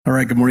All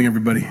right, good morning,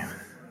 everybody.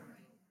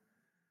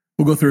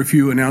 We'll go through a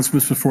few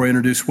announcements before I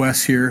introduce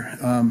Wes here.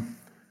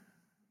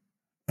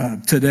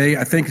 Today,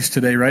 I think it's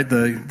today, right?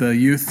 The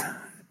youth,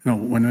 no,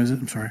 when is it?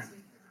 I'm sorry.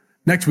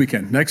 Next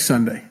weekend, next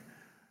Sunday.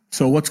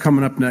 So what's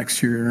coming up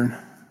next year, Aaron?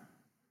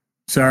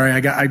 Sorry,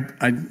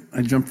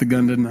 I jumped the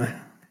gun, didn't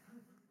I?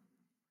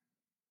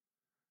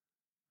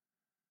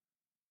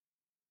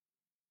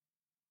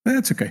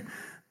 That's okay.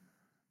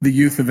 The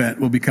youth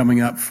event will be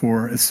coming up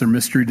it's their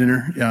mystery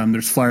dinner.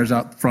 There's flyers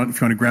out front if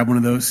you want to grab one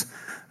of those.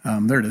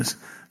 There it is.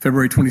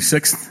 February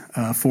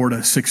 26th, 4 to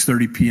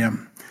 6:30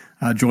 p.m.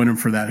 Join them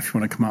for that if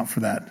you want to come out for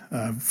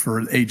that.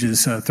 For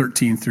ages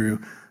 13 through,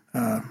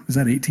 is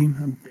that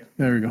 18?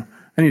 There we go.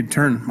 I need to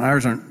turn. My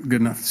eyes aren't good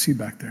enough to see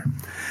back there.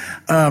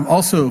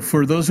 Also,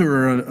 for those who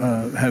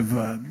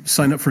have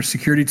signed up for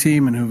security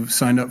team and who've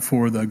signed up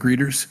for the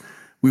greeters,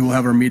 we will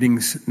have our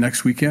meetings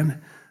next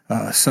weekend.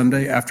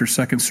 Sunday after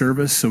second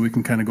service, so we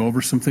can kind of go over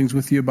some things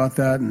with you about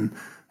that, and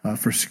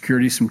for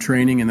security some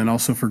training, and then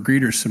also for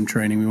greeters some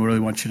training. We really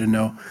want you to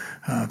know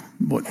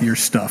what your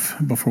stuff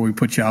before we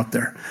put you out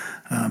there.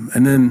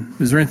 And then,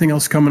 is there anything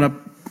else coming up?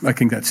 I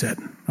think that's it.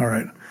 All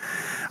right.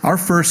 Our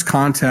first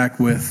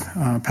contact with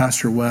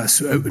Pastor Wes,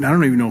 I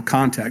don't even know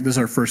contact, this is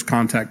our first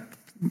contact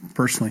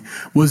personally,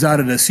 was out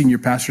at a senior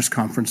pastors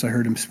conference. I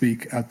heard him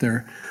speak out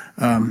there.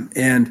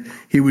 And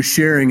he was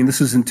sharing, and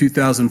this was in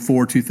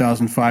 2004,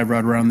 2005,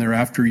 right around there,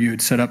 after you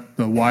had set up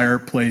the wire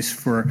place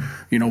for,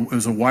 it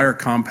was a wire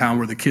compound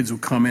where the kids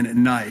would come in at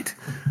night,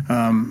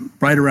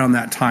 right around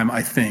that time,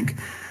 I think.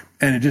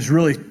 And it just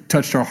really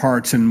touched our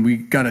hearts, and we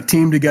got a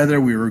team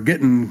together. We were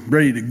getting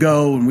ready to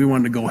go, and we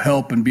wanted to go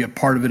help and be a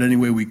part of it any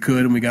way we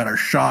could, and we got our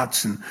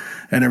shots and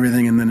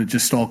everything, and then it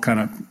just all kind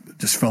of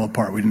just fell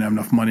apart. We didn't have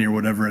enough money or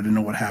whatever. I didn't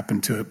know what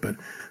happened to it,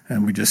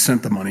 and we just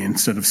sent the money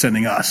instead of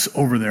sending us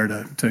over there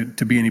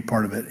to be any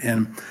part of it.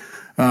 And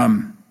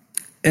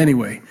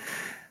anyway,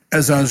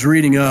 as I was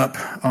reading up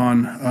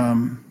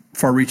on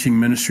far-reaching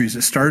ministries,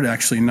 it started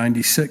actually in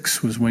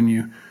 96 was when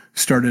you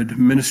started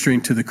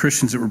ministering to the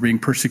Christians that were being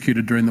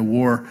persecuted during the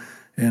war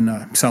in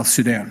South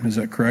Sudan. Is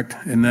that correct?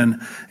 And then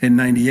in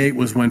 98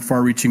 was when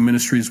Far-Reaching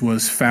Ministries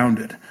was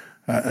founded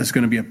as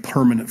going to be a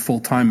permanent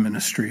full-time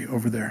ministry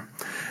over there.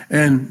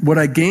 And what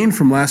I gained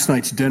from last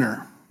night's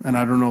dinner, and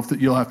I don't know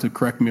if you'll have to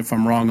correct me if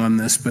I'm wrong on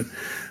this, but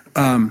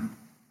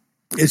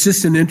it's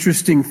just an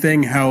interesting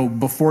thing how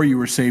before you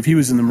were saved, he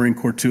was in the Marine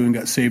Corps too and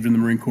got saved in the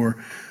Marine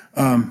Corps,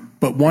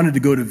 but wanted to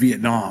go to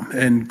Vietnam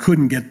and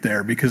couldn't get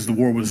there because the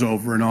war was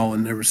over and all,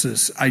 and there was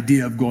this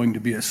idea of going to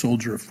be a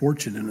soldier of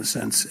fortune in a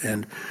sense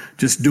and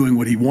just doing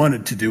what he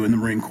wanted to do in the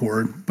Marine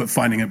Corps, but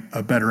finding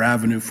a better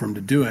avenue for him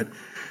to do it.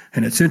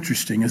 And it's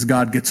interesting as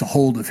God gets a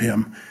hold of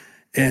him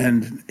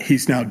and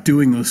he's now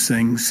doing those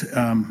things,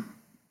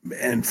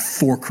 and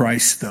for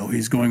Christ, though.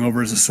 He's going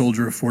over as a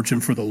soldier of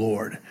fortune for the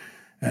Lord.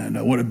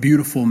 And what a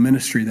beautiful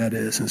ministry that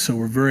is. And so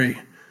we're very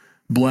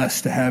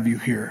blessed to have you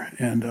here.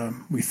 And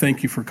we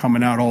thank you for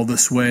coming out all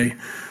this way.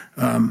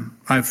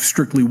 I've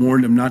strictly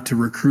warned him not to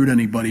recruit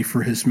anybody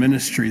for his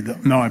ministry.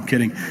 No, I'm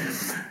kidding.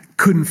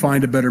 Couldn't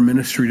find a better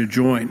ministry to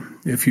join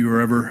if you were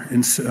ever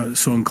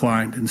so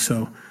inclined. And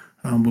so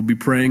we'll be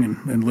praying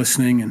and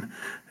listening.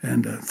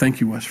 And thank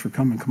you, Wes, for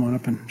coming. Come on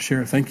up and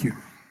share. Thank you.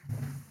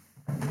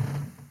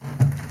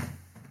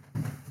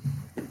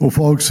 Well,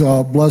 folks,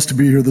 blessed to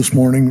be here this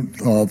morning.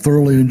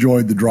 Thoroughly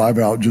enjoyed the drive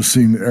out, just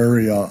seeing the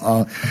area.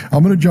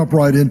 I'm going to jump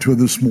right into it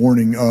this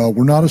morning.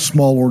 We're not a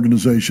small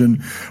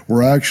organization.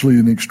 We're actually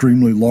an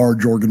extremely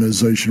large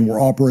organization. We're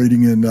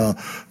operating in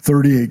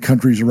 38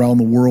 countries around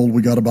the world.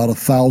 We got about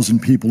 1,000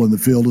 people in the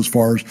field as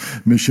far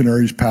as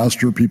missionaries,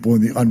 pastor, people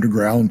in the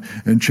underground,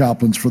 and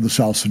chaplains for the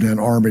South Sudan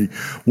Army.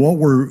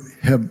 What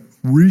have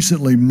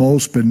recently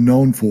most been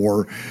known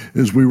for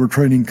is we were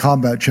training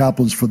combat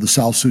chaplains for the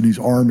South Sudanese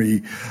Army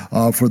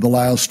for the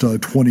last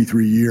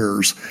 23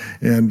 years.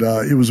 And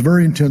it was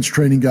very intense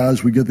training,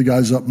 guys. We get the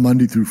guys up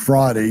Monday through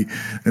Friday,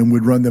 and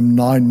we'd run them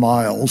 9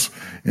 miles,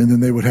 and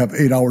then they would have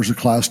 8 hours of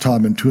class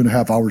time and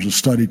 2.5 hours of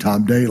study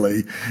time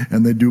daily.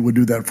 And they would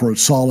do that for a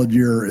solid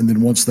year. And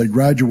then once they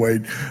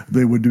graduate,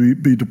 they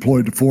would be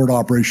deployed to forward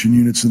operation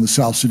units in the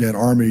South Sudan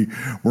Army,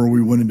 where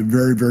we went into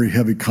very, very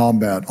heavy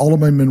combat. All of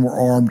my men were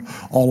armed.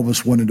 All of us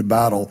went into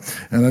battle.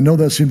 And I know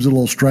that seems a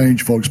little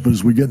strange, folks, but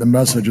as we get the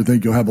message, I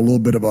think you'll have a little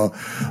bit of a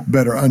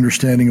better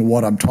understanding of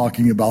what I'm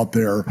talking about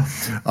there.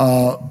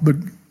 But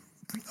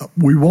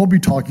we won't be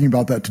talking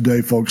about that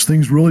today, folks.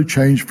 Things really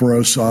changed for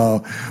us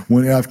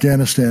when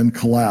Afghanistan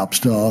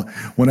collapsed.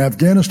 When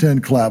Afghanistan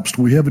collapsed,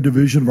 we have a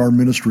division of our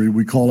ministry.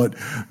 We call it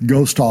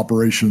Ghost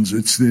Operations.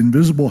 It's the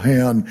invisible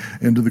hand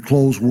into the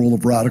closed world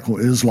of radical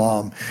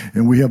Islam.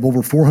 And we have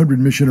over 400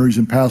 missionaries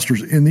and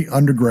pastors in the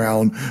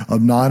underground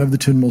of 9 of the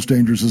 10 most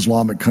dangerous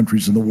Islamic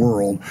countries in the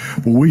world.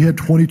 Well, we had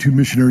 22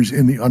 missionaries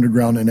in the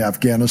underground in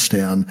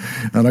Afghanistan.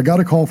 And I got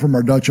a call from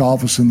our Dutch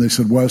office, and they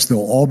said, Wes, they'll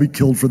all be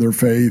killed for their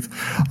faith.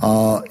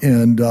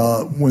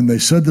 When they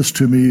said this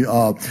to me,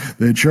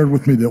 they had shared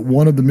with me that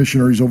one of the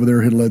missionaries over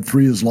there had led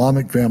 3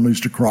 Islamic families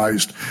to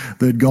Christ.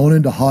 They had gone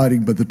into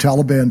hiding, but the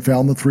Taliban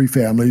found the 3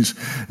 families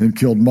and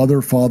killed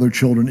mother, father,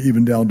 children,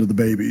 even down to the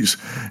babies.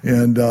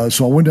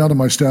 So I went down to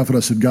my staff and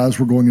I said, guys,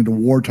 we're going into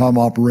wartime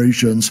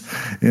operations.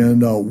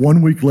 And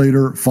 1 week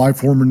later, 5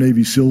 former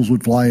Navy SEALs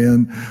would fly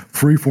in,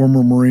 3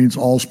 former Marines,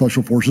 all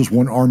Special Forces,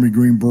 1 Army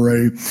Green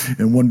Beret,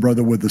 and 1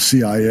 brother with the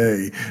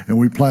CIA. And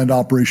we planned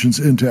operations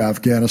into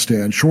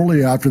Afghanistan.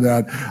 Shortly after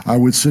that, I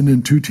would send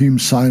in 2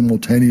 teams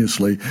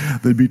simultaneously.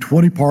 They'd be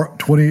 20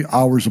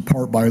 hours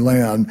apart by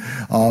land,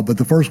 but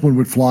the first one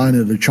would fly in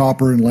at a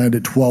chopper and land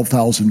at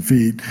 12,000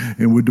 feet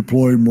and would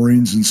deploy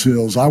Marines and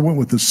SEALs. I went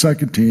with the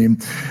second team,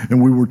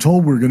 and we were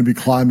told we were going to be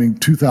climbing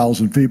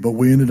 2,000 feet, but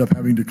we ended up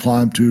having to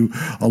climb to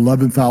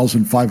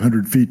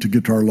 11,500 feet to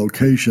get to our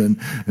location,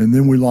 and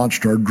then we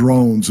launched our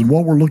drones. And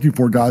what we're looking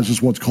for, guys,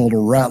 is what's called a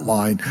rat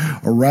line.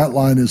 A rat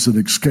line is an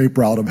escape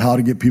route of how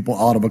to get people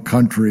out of a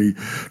country.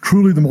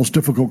 Truly the most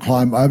difficult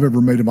climb I've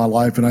ever made in my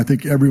life, and I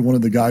think every one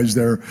of the guys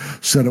there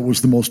said it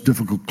was the most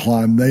difficult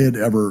climb they had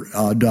ever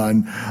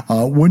done.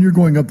 When you're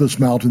going up this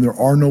mountain, there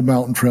are no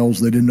mountain trails.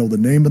 They didn't know the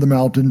name of the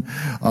mountain.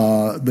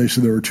 They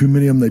said there were too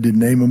many of them. They didn't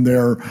name them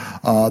there.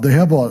 They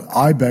have an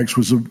ibex,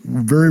 was a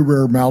very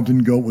rare mountain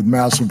goat with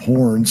massive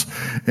horns,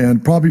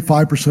 and probably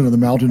 5% of the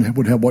mountain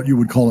would have what you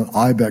would call an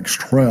ibex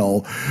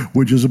trail,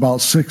 which is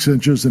about 6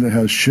 inches, and it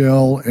has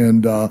shell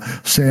and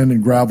sand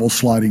and gravel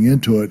sliding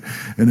into it.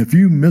 And if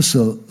you miss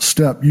a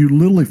step, you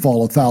literally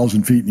fall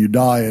 1,000 feet and you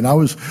die. And I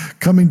was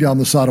coming down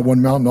the side of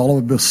one mountain, all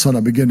of a sudden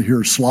I began to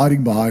hear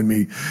sliding behind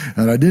me,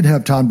 and I didn't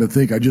have time to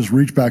think. I just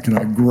reached back and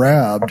I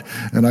grabbed,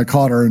 and I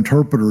caught our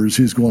interpreter as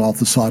he's going off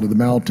the side of the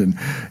mountain.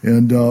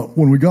 And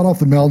when we got off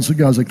the mountain, so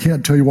guys, I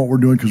can't tell you what we're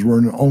doing because we're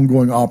in an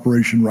ongoing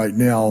operation right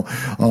now.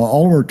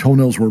 All of our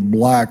toenails were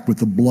black with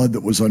the blood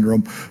that was under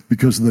them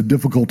because of the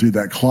difficulty of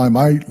that climb.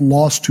 I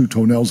lost 2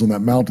 toenails on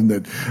that mountain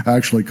that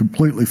actually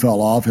completely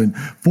fell off, and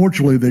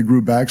fortunately they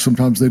grew back.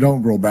 Sometimes they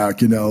don't grow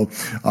back, you know.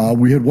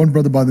 We had one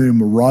brother by the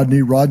name of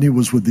Rodney. Rodney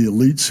was with the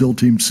elite SEAL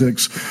Team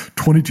 6,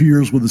 22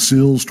 years with the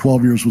SEALs,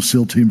 12 years with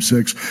SEAL Team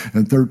 6,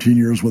 and 13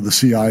 years with the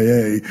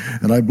CIA.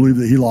 And I believe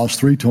that he lost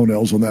 3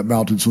 toenails on that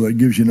mountain, so that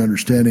gives you an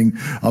understanding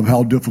of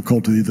how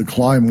difficult the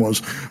climb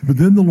was. But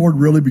then the Lord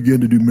really began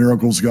to do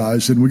miracles,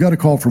 guys. And we got a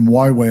call from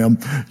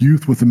YWAM,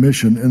 Youth with a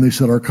Mission, and they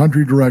said, our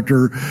country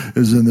director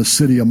is in the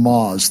city of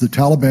Moz. The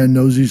Taliban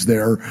knows he's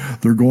there.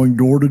 They're going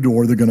door to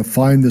door. They're going to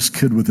find this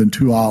kid within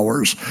 2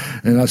 hours.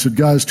 And I said,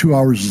 guys, 2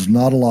 hours is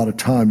not a lot of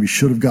time. You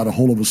should have got a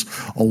hold of us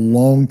a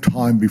long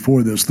time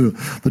before this. The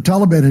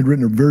Taliban had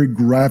written a very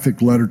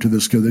graphic letter to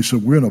this kid. They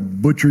said, we're going to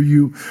butcher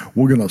you.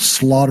 We're going to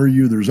slaughter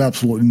you. There's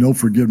absolutely no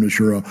forgiveness.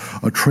 You're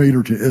a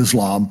traitor to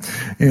Islam.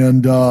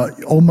 And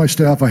on my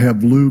staff, I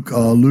have Luke.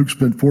 Luke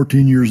spent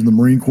 14 years in the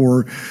Marine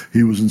Corps.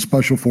 He was in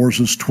Special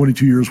Forces,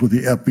 22 years with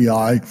the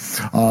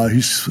FBI.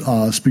 He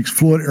speaks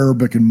fluent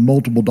Arabic and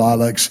multiple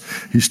dialects.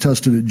 He's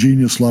tested at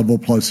genius level,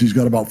 plus he's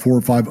got about 4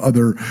 or 5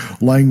 other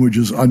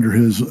languages under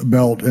his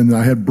belt. And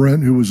I had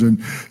Brent, who was in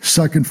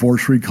 2nd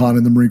Force Recon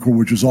in the Marine Corps,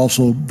 which is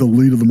also the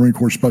lead of the Marine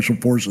Corps Special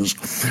Forces.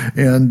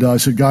 And I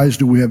said, guys,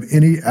 do we have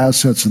any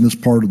assets in this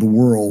part of the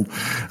world?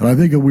 And I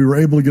think that we were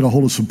able to get a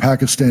hold of some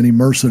Pakistani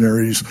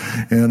mercenaries,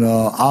 and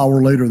an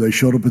hour later they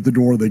showed up at the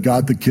door. They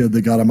got the kid.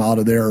 They got him out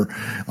of there.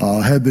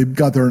 Had they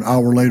got there an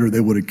hour later, they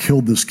would have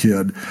killed this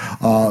kid.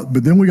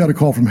 But then we got a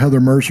call from Heather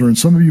Mercer, and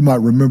some of you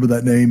might remember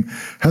that name.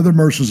 Heather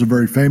Mercer is a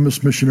very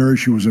famous missionary.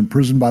 She was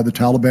imprisoned by the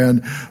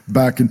Taliban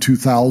back in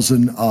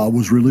 2000,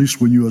 was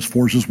released when U.S.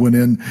 forces went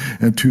in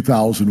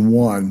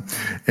 2001.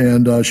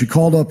 And she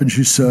called up and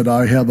she said,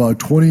 I have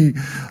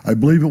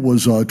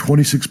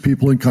 26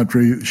 people in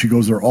country. She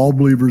goes, they're all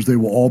believers. They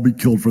will all be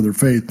killed for their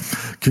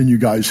faith. Can you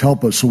guys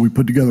help us? So we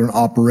put together an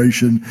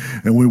operation,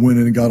 and we went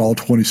in and got all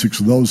 26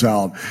 of those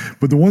out.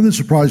 But the one that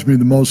surprised me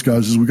the most,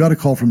 guys, is we got a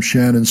call from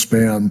Shannon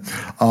Spann.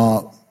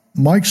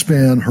 Mike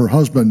Spann, her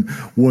husband,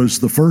 was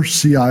the first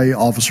CIA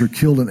officer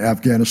killed in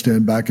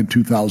Afghanistan back in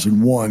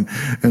 2001.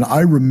 And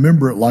I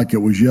remember it like it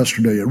was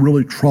yesterday. It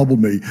really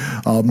troubled me.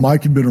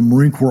 Mike had been a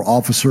Marine Corps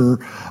officer.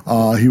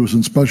 He was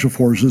in Special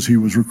Forces. He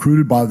was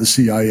recruited by the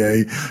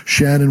CIA.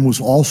 Shannon was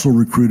also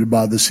recruited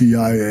by the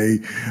CIA.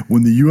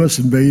 When the U.S.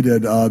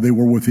 invaded, they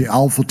were with the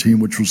Alpha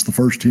Team, which was the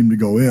first team to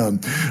go in.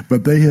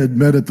 But they had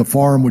met at the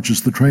farm, which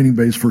is the training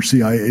base for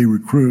CIA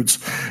recruits,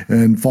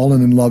 and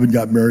fallen in love and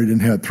got married and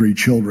had 3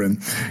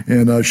 children.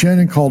 And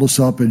Shannon called us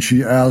up, and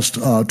she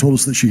told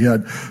us that she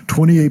had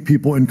 28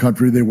 people in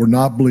country. They were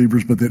not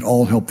believers, but they'd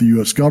all helped the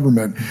U.S.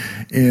 government,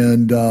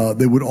 and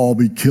they would all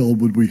be killed.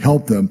 Would we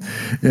help them?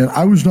 And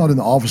I was not in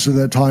the office at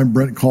that time.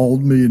 Brent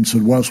called me and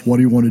said, Wes, what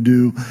do you want to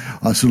do?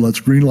 I said, let's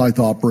greenlight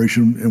the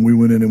operation, and we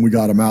went in and we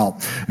got them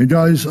out. And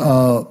guys,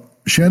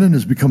 Shannon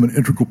has become an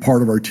integral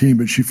part of our team,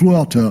 but she flew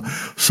out to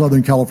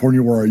Southern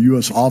California, where our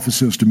U.S.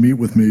 office is, to meet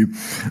with me.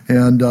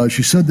 And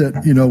she said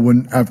that,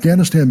 when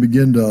Afghanistan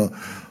began to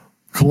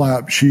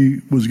collapsed, she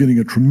was getting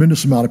a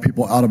tremendous amount of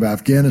people out of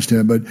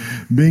Afghanistan, but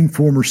being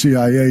former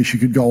CIA, she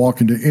could go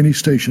walk into any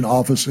station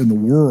office in the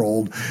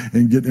world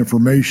and get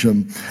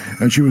information.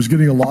 And she was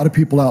getting a lot of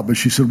people out, but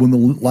she said when the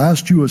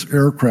last U.S.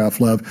 aircraft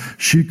left,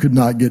 she could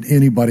not get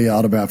anybody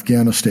out of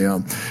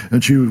Afghanistan.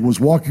 And she was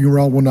walking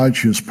around one night,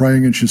 she was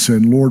praying, and she's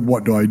saying, Lord,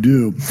 what do I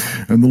do?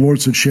 And the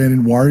Lord said,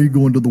 Shannon, why are you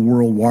going to the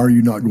world? Why are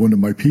you not going to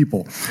my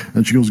people?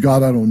 And she goes,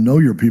 God, I don't know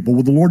your people.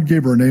 Well, the Lord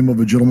gave her a name of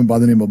a gentleman by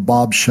the name of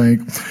Bob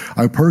Shank.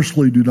 I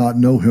personally do not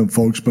know him,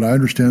 folks, but I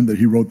understand that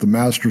he wrote the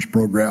master's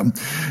program.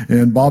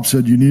 And Bob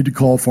said, you need to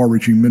call Far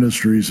Reaching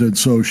Ministries. And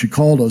so she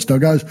called us. Now,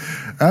 guys,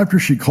 after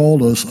she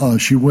called us,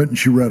 she went and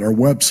she read our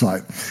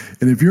website.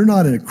 And if you're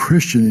not a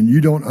Christian and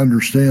you don't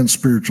understand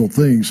spiritual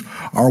things,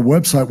 our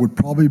website would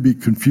probably be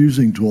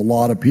confusing to a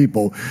lot of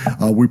people.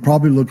 We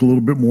probably look a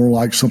little bit more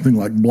like something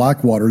like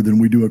Blackwater than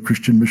we do a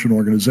Christian mission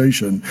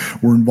organization.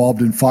 We're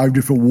involved in 5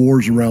 different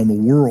wars around the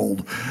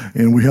world,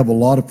 and we have a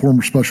lot of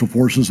former special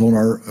forces on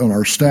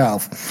our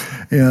staff.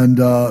 And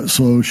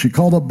so she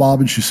called up Bob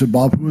and she said,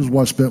 Bob, who is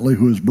Wes Bentley?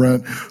 Who is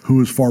Brent?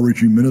 Who is Far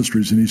Reaching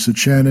Ministries? And he said,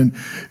 Shannon,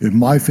 if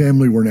my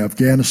family were in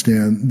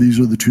Afghanistan, these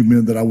are the 2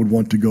 men that I would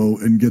want to go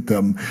and get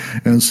them.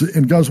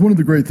 And guys, one of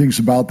the great things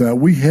about that,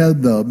 we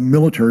had the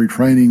military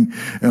training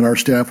and our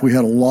staff, we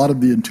had a lot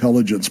of the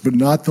intelligence, but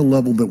not the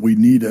level that we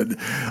needed.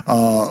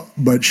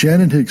 But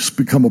Shannon has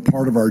become a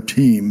part of our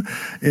team.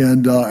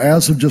 And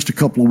as of just a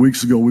couple of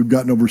weeks ago, we've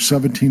gotten over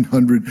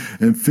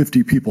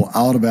 1,750 people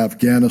out of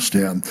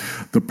Afghanistan.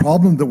 The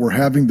problem that we're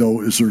having,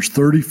 though, is there's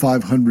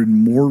 3,500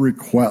 more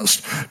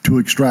requests to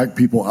extract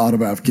people out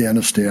of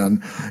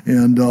Afghanistan.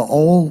 And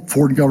all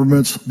foreign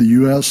governments, the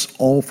U.S.,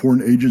 all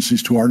foreign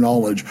agencies, to our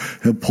knowledge,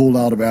 have pulled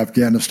out of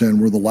Afghanistan.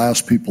 We're the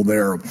last people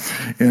there.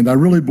 And I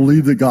really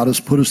believe that God has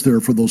put us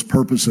there for those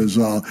purposes.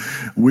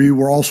 We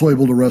were also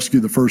able to rescue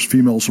the first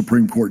female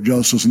Supreme Court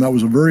justice, and that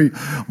was a very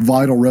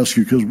vital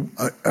rescue because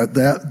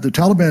the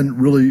Taliban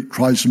really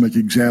tries to make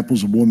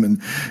examples of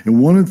women.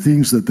 And one of the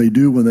things that they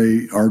do when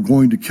they are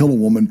going to kill a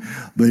woman,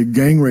 they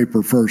gang rape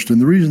her first.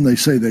 And the reason they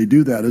say they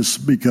do that is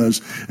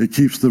because it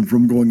keeps them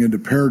from going into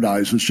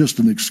paradise. It's just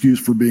an excuse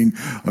for being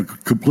a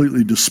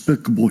completely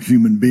despicable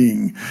human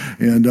being.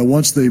 And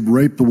once they've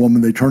raped the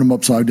woman, they turn them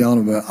upside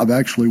down. I've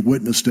actually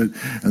witnessed it,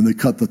 and they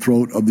cut the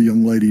throat of the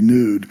young lady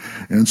nude.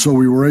 And so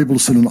we were able to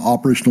send an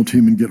operational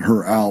team and get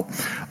her out.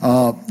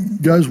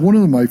 Guys, one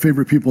of my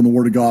favorite people in the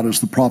Word of God is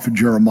the prophet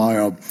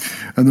Jeremiah.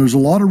 And there's a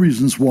lot of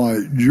reasons why.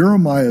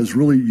 Jeremiah is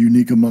really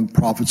unique among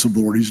prophets of the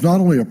Lord. He's not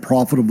only a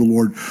prophet of the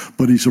Lord,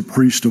 but he's a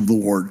priest of the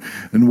Lord.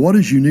 And what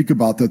is unique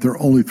about that, there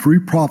are only 3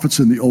 prophets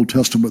in the Old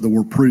Testament that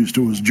were priests.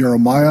 It was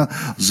Jeremiah,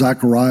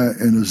 Zechariah,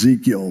 and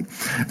Ezekiel.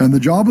 And the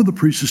job of the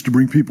priest is to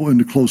bring people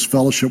into close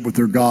fellowship with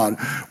their God.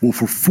 Well,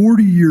 for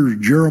 40 years,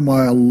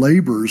 Jeremiah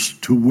labors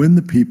to win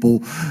the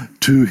people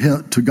to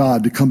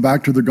God, to come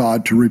back to their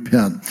God, to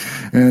repent.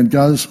 And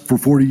guys, for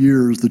 40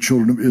 years, the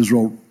children of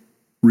Israel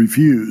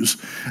refuse,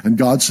 and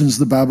God sends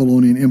the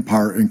Babylonian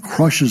Empire and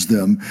crushes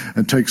them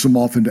and takes them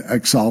off into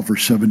exile for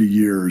 70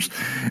 years.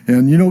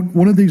 And you know,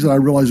 one of the things that I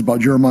realized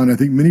about Jeremiah, and I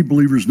think many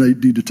believers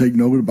need to take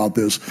note about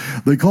this,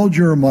 they call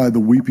Jeremiah the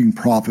weeping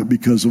prophet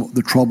because of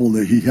the trouble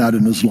that he had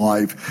in his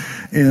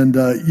life. And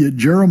yet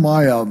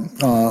Jeremiah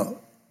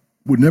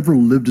would never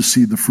live to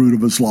see the fruit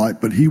of his life,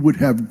 but he would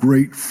have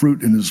great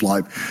fruit in his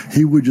life.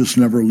 He would just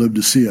never live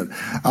to see it.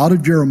 Out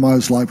of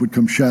Jeremiah's life would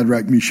come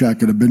Shadrach,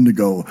 Meshach, and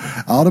Abednego.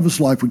 Out of his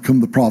life would come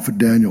the prophet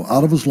Daniel.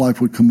 Out of his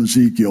life would come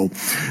Ezekiel.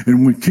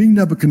 And when King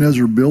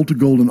Nebuchadnezzar built a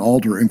golden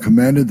altar and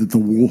commanded that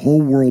the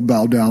whole world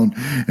bow down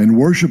and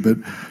worship it,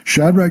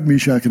 Shadrach,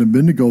 Meshach, and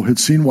Abednego had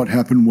seen what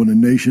happened when a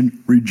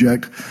nation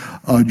reject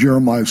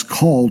Jeremiah's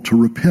call to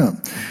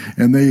repent.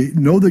 And they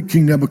know that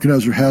King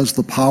Nebuchadnezzar has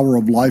the power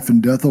of life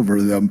and death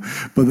over them,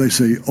 but they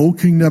say, "Oh,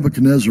 King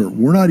Nebuchadnezzar,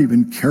 we're not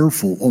even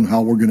careful on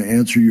how we're going to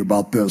answer you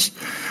about this.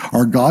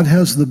 Our God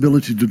has the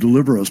ability to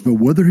deliver us, but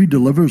whether he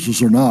delivers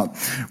us or not,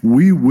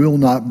 we will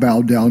not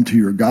bow down to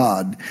your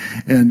God."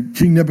 And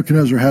King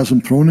Nebuchadnezzar has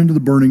them thrown into the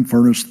burning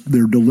furnace.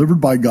 They're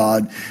delivered by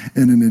God,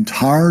 and an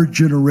entire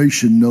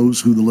generation knows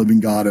who the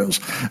living God is.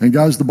 And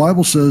guys, the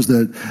Bible says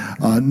that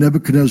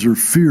Nebuchadnezzar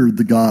feared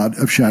the God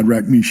of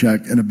Shadrach,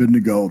 Meshach, and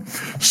Abednego.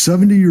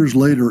 70 years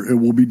later, it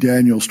will be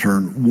Daniel's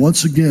turn.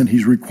 Once again,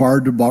 he's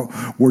required to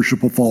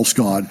worship a false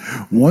god.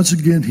 Once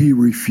again, he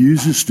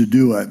refuses to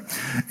do it,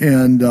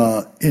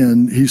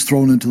 and he's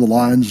thrown into the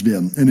lion's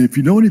den. And if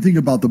you know anything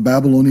about the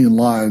Babylonian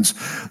lions,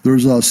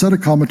 there's a set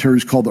of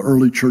commentaries called the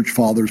early church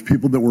fathers,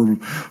 people that were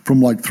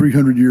from like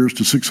 300 years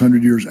to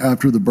 600 years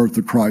after the birth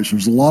of Christ.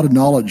 There's a lot of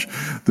knowledge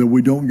that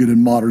we don't get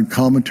in modern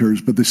commentaries,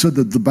 but they said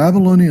that the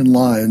Babylonian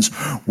lions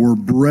were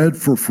bred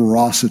for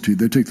ferocity.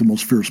 They take the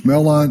most fierce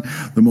male lion,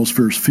 the most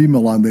fierce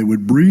female lion, they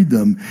would breed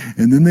them,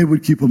 and then they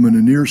would keep them in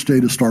a near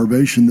state of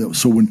starvation,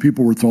 so when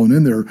people were thrown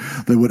in there,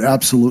 they would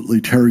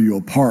absolutely tear you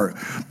apart.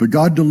 But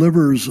God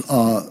delivers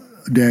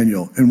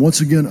Daniel. And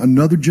once again,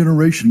 another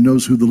generation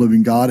knows who the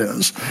living God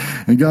is.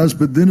 And guys,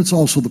 but then it's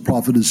also the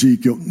prophet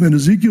Ezekiel. And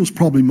Ezekiel is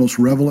probably most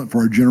relevant for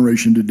our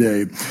generation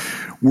today.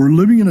 We're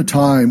living in a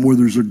time where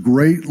there's a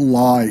great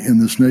lie in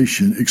this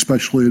nation,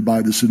 especially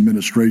by this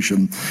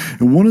administration.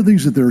 And one of the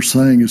things that they're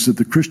saying is that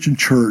the Christian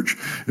church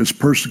is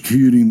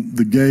persecuting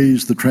the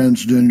gays, the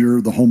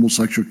transgender, the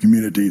homosexual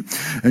community.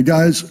 And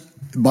guys,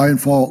 by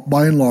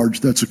and large,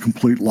 that's a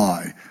complete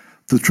lie.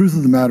 The truth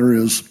of the matter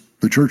is,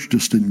 the church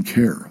just didn't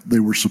care.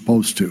 They were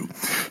supposed to.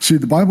 See,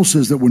 the Bible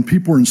says that when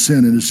people are in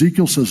sin, and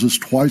Ezekiel says this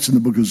twice in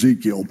the book of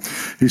Ezekiel,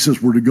 he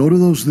says we're to go to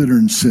those that are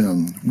in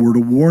sin. We're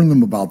to warn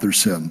them about their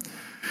sin.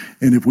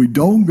 And if we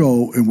don't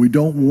go and we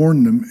don't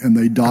warn them and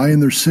they die in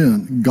their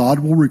sin, God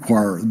will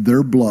require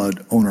their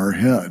blood on our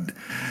head.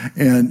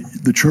 And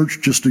the church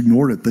just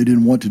ignored it. They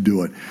didn't want to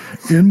do it.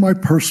 In my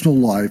personal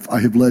life, I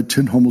have led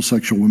 10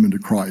 homosexual women to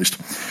Christ.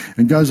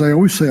 And guys, I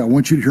always say, I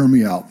want you to hear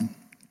me out.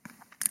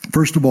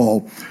 First of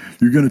all,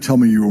 you're going to tell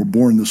me you were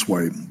born this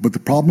way. But the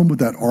problem with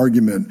that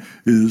argument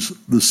is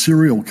the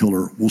serial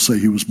killer will say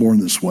he was born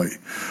this way.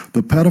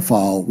 The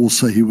pedophile will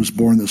say he was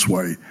born this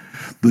way.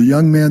 The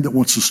young man that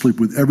wants to sleep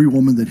with every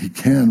woman that he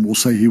can will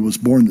say he was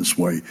born this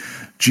way.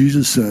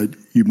 Jesus said,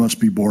 you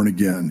must be born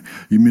again.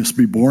 You must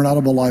be born out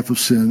of a life of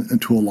sin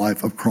into a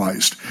life of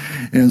Christ.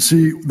 And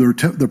see, they're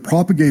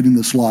propagating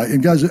this lie.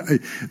 And guys,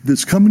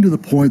 it's coming to the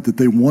point that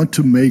they want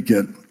to make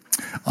it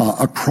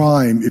a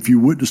crime if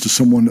you witness to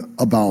someone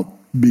about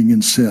being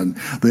in sin.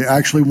 They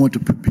actually want to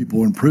put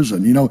people in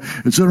prison. You know,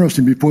 it's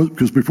interesting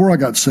because before I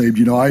got saved,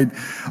 you know,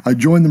 I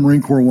joined the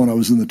Marine Corps when I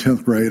was in the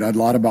 10th grade. I'd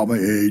lied about my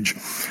age.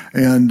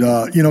 And,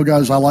 you know,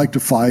 guys, I like to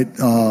fight.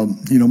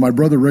 You know, my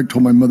brother Rick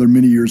told my mother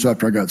many years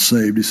after I got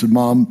saved, he said,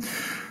 Mom,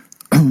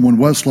 when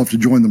Wes left to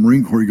join the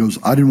Marine Corps, he goes,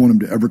 I didn't want him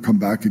to ever come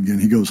back again.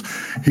 He goes,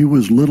 he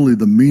was literally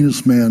the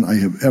meanest man I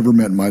have ever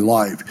met in my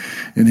life.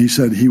 And he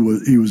said he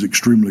was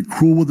extremely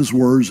cruel with his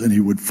words, and he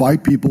would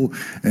fight people,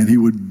 and he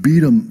would beat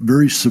them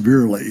very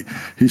severely.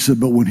 He said,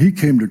 but when he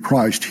came to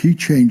Christ, he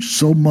changed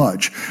so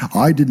much.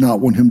 I did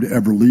not want him to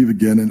ever leave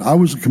again. And I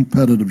was a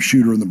competitive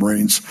shooter in the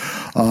Marines.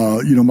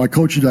 You know, my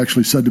coach had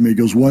actually said to me, he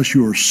goes, Wes,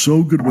 you are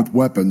so good with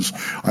weapons,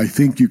 I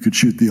think you could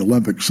shoot the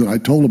Olympics. And I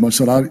told him, I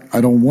said,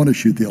 I don't want to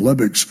shoot the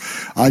Olympics.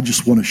 I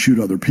just want to shoot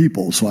other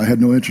people. So I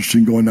had no interest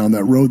in going down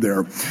that road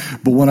there.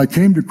 But when I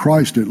came to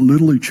Christ, it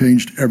literally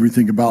changed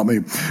everything about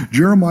me.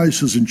 Jeremiah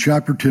says in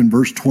chapter 10,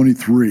 verse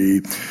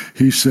 23,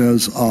 he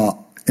says,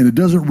 and it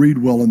doesn't read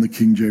well in the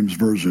King James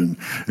Version.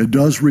 It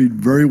does read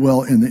very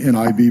well in the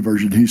NIV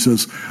version. He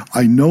says,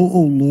 I know,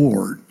 O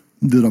Lord,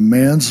 that a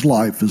man's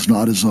life is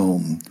not his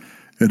own.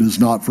 It is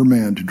not for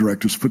man to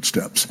direct his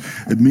footsteps.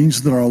 It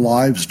means that our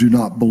lives do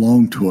not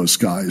belong to us,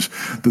 guys,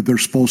 that they're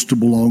supposed to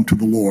belong to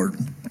the Lord.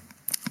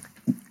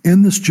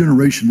 In this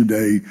generation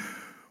today,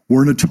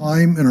 we're in a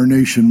time in our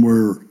nation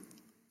where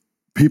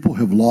people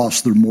have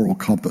lost their moral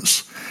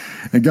compass.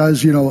 And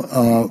guys, you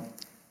know,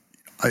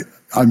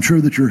 I'm sure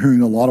that you're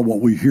hearing a lot of what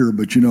we hear,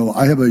 but, you know,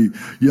 I have a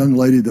young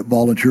lady that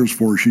volunteers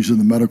for us. She's in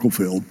the medical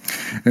field.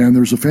 And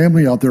there's a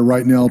family out there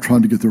right now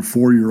trying to get their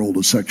 4-year-old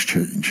a sex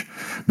change.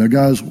 Now,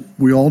 guys,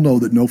 we all know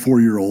that no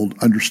 4-year-old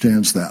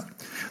understands that.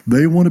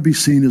 They want to be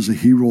seen as a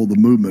hero of the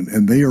movement,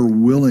 and they are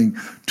willing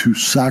to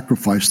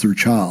sacrifice their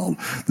child.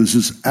 This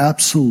is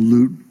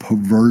absolute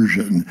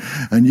perversion,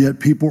 and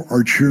yet people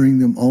are cheering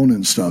them on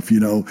and stuff.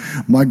 You know,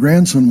 my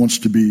grandson wants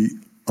to be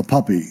a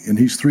puppy, and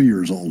he's 3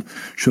 years old.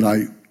 Should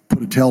I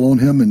put a tail on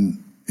him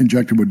and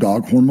inject him with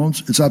dog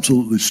hormones? It's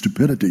absolutely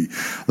stupidity.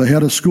 They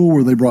had a school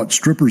where they brought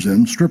strippers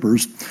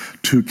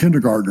to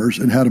kindergartners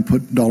and had them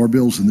put dollar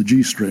bills in the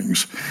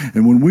G-strings.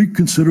 And when we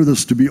consider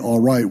this to be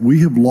all right, we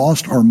have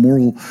lost our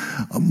moral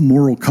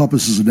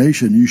compass as a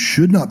nation. You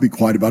should not be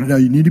quiet about it. Now,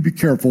 you need to be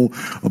careful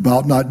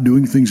about not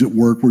doing things at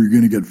work where you're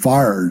going to get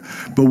fired.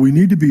 But we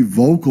need to be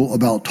vocal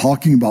about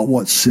talking about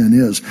what sin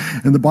is.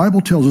 And the Bible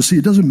tells us, see,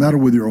 it doesn't matter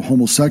whether you're a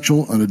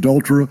homosexual, an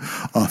adulterer,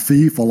 a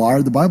thief, a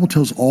liar. The Bible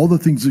tells all the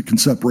things that can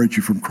separate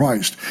you from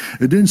Christ.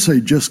 It didn't say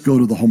just go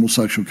to the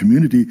homosexual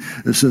community.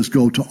 It says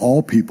go to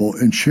all people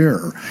and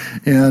share.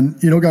 And,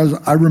 you know, guys,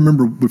 I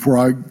remember before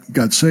I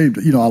got saved,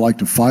 you know, I like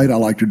to fight, I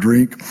like to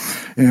drink.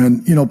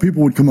 And, you know,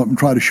 people would come up and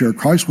try to share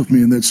Christ with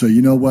me, and they'd say,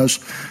 you know, Wes,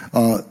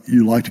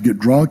 you like to get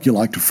drunk, you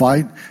like to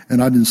fight.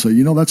 And I didn't say,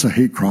 you know, that's a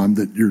hate crime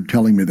that you're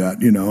telling me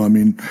that. You know, I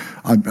mean,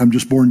 I'm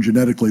just born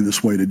genetically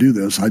this way to do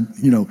this.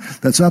 You know,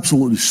 that's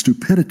absolutely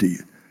stupidity.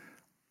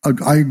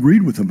 I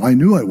agreed with him. I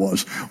knew I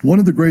was. One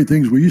of the great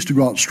things, we used to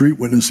go out street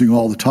witnessing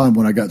all the time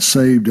when I got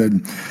saved.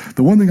 And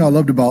the one thing I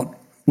loved about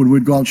when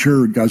we'd go out and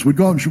share, guys, we'd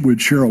go out and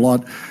we'd share a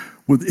lot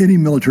with any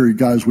military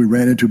guys we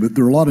ran into, but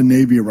there were a lot of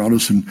Navy around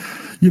us. And,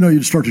 you know,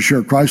 you'd start to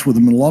share Christ with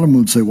them, and a lot of them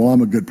would say, well,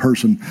 I'm a good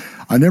person.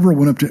 I never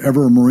went up to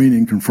ever a Marine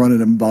and confronted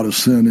him about his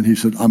sin, and he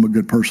said, I'm a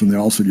good person. They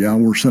all said, yeah,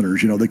 we're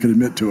sinners. You know, they could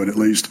admit to it at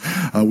least.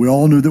 We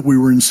all knew that we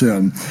were in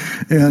sin.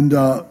 And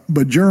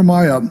but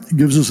Jeremiah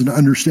gives us an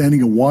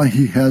understanding of why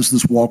he has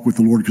this walk with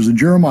the Lord, because in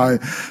Jeremiah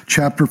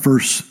chapter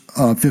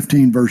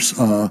 15, verse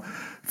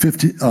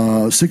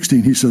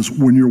 16, he says,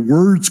 when your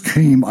words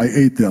came, I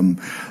ate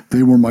them.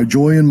 They were my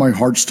joy and my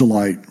heart's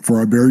delight, for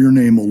I bear your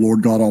name, O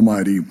Lord God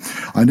Almighty.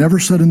 I never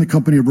sat in the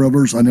company of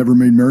revelers. I never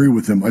made merry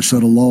with them. I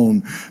sat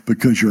alone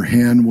because your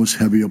hand was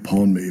heavy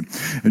upon me.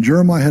 And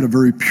Jeremiah had a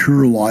very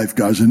pure life,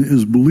 guys. And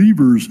as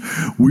believers,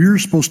 we are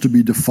supposed to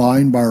be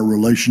defined by our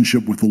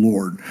relationship with the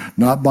Lord,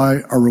 not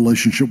by our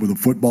relationship with a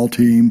football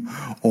team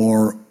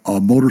or a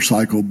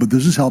motorcycle, but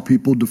this is how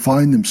people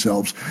define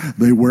themselves.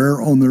 They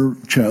wear on their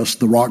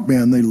chest the rock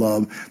band they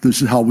love.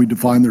 This is how we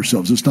define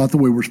ourselves. It's not the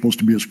way we're supposed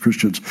to be as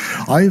Christians.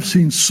 I have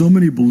seen so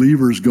many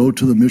believers go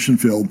to the mission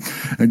field,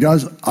 and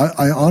guys,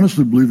 I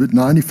honestly believe that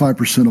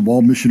 95% of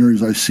all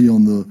missionaries I see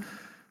on the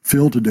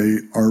field today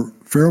are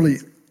fairly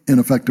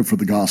ineffective for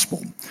the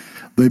gospel.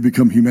 They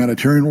become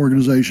humanitarian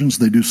organizations.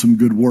 They do some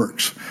good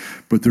works,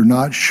 but they're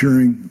not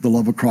sharing the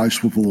love of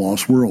Christ with the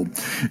lost world.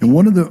 And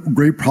one of the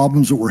great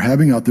problems that we're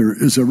having out there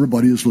is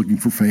everybody is looking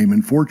for fame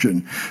and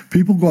fortune.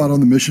 People go out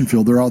on the mission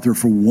field. They're out there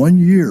for 1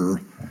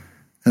 year,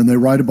 and they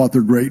write about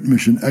their great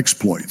mission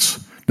exploits.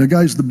 Now,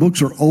 guys, the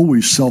books are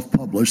always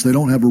self-published. They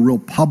don't have a real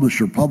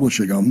publisher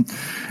publishing them.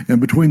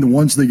 And between the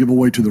ones they give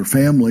away to their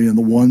family and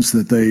the ones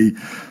that they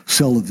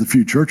sell at the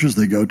few churches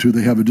they go to,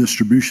 they have a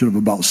distribution of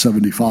about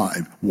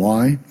 75.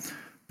 Why?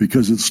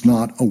 Because it's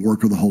not a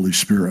work of the Holy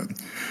Spirit.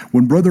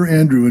 When Brother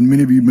Andrew, and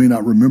many of you may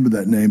not remember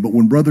that name, but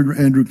when Brother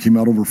Andrew came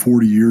out over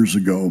 40 years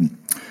ago,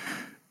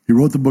 he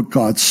wrote the book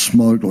God's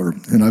Smuggler,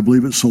 and I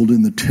believe it sold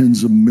in the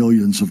tens of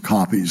millions of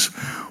copies.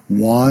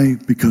 Why?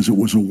 Because it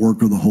was a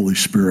work of the Holy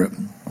Spirit.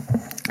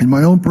 In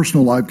my own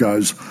personal life,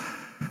 guys,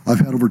 I've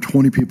had over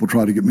 20 people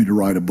try to get me to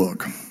write a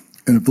book.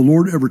 And if the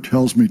Lord ever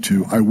tells me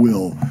to, I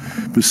will.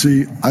 But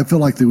see, I feel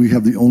like that we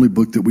have the only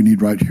book that we need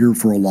right here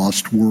for a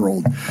lost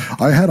world.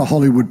 I had a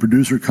Hollywood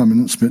producer come in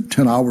and spent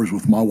 10 hours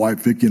with my wife,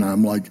 Vicki, and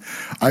I'm like,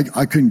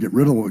 I couldn't get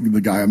rid of the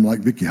guy. I'm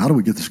like, Vicki, how do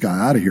we get this guy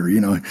out of here? You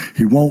know,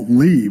 he won't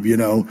leave, you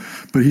know.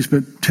 But he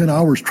spent 10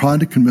 hours trying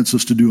to convince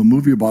us to do a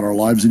movie about our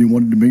lives, and he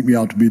wanted to make me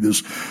out to be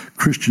this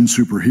Christian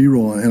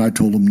superhero, and I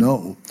told him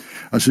no.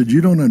 I said, you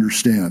don't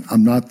understand.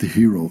 I'm not the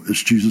hero.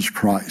 It's Jesus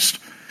Christ.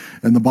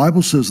 And the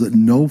Bible says that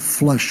no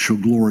flesh shall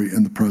glory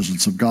in the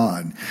presence of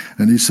God.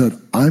 And he said,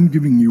 I'm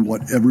giving you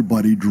what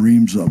everybody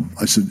dreams of.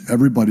 I said,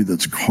 everybody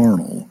that's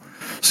carnal.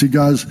 See,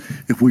 guys,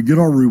 if we get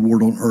our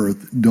reward on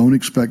earth, don't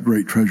expect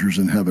great treasures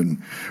in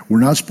heaven. We're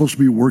not supposed to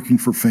be working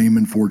for fame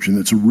and fortune.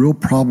 It's a real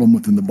problem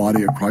within the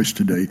body of Christ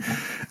today.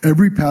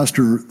 Every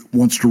pastor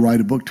wants to write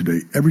a book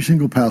today. Every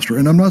single pastor.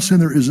 And I'm not saying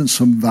there isn't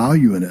some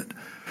value in it.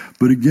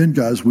 But again,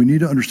 guys, we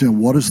need to understand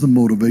what is the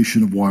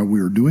motivation of why we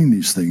are doing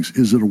these things.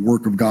 Is it a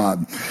work of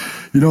God?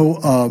 You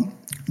know,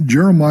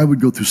 Jeremiah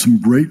would go through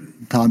some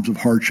great times of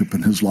hardship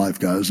in his life,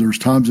 guys. There's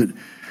times that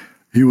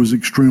he was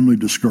extremely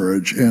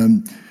discouraged.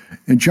 And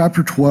in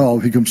chapter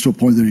 12, he comes to a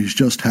point that he's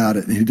just had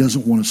it and he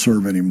doesn't want to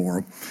serve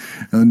anymore.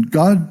 And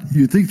God,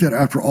 you think that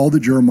after all that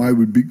Jeremiah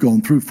would be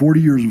going through,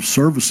 40 years of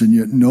service and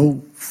yet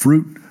no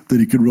fruit that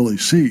he could really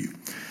see.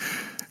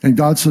 And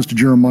God says to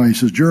Jeremiah, he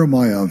says,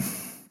 Jeremiah,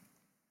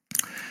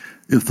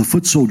 if the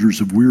foot soldiers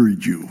have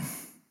wearied you,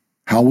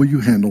 how will you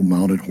handle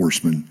mounted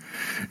horsemen?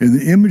 And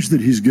the image that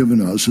he's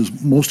given us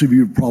is, most of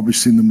you have probably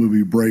seen the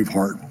movie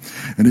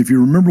Braveheart. And if you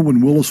remember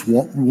when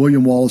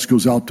William Wallace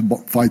goes out to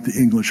fight the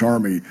English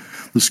army,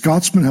 the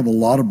Scotsmen have a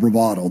lot of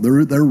bravado.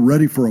 They're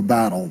ready for a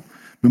battle.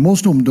 But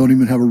most of them don't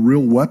even have a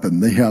real weapon.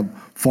 They have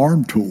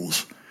farm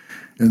tools.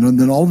 And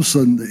then all of a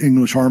sudden, the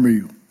English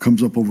army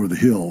comes up over the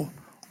hill,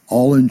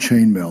 all in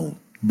chainmail,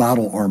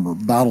 battle armor,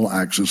 battle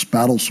axes,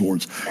 battle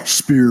swords,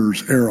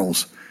 spears,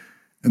 arrows.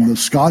 And the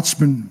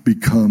Scotsmen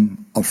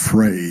become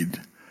afraid.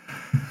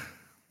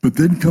 But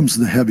then comes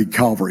the heavy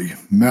cavalry,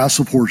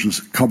 massive horses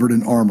covered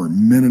in armor,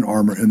 men in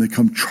armor, and they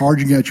come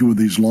charging at you with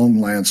these long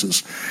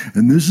lances.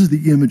 And this is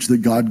the image that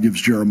God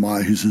gives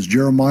Jeremiah. He says,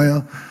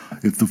 Jeremiah,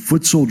 if the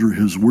foot soldier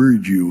has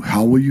wearied you,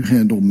 how will you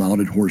handle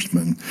mounted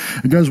horsemen?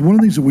 And guys, one of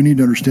the things that we need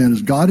to understand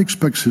is God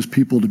expects his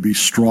people to be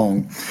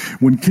strong.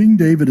 When King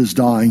David is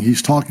dying,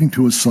 he's talking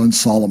to his son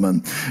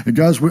Solomon. And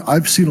guys,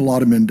 I've seen a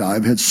lot of men die.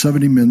 I've had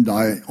 70 men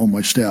die on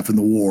my staff in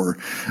the war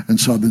in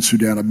southern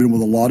Sudan. I've been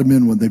with a lot of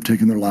men when they've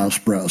taken their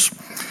last breaths.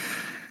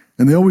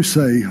 And they always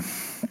say,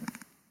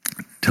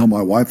 tell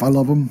my wife I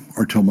love them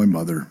or tell my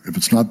mother.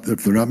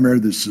 If they're not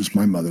married, this is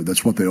my mother.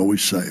 That's what they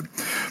always say.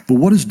 But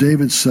what does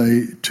David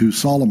say to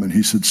Solomon?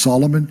 He said,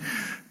 Solomon,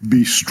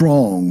 be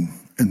strong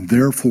and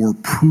therefore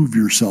prove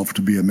yourself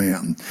to be a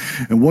man.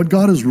 And what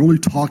God is really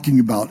talking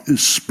about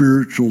is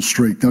spiritual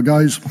strength. Now,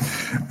 guys,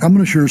 I'm going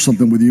to share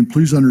something with you. And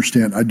please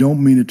understand, I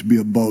don't mean it to be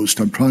a boast.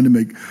 I'm trying to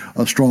make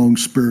a strong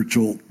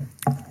spiritual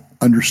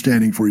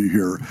understanding for you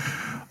here.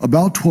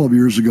 About 12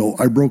 years ago,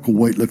 I broke a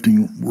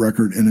weightlifting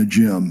record in a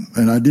gym,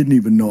 and I didn't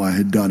even know I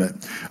had done it.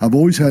 I've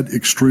always had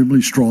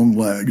extremely strong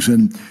legs,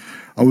 and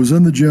I was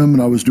in the gym,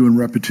 and I was doing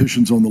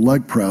repetitions on the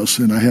leg press,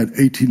 and I had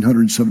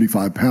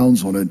 1,875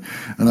 pounds on it,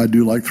 and I'd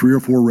do like 3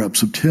 or 4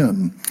 reps of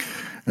 10.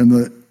 And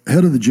the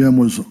head of the gym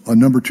was a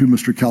number 2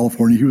 Mr.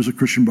 California. He was a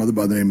Christian brother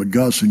by the name of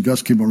Gus, and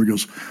Gus came over and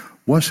goes,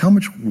 Wes, how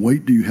much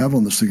weight do you have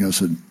on this thing? I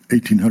said,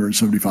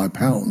 1,875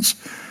 pounds.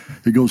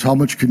 He goes, how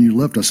much can you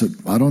lift? I said,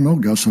 I don't know,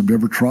 Gus. I've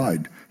never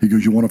tried. He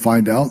goes, you want to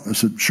find out? I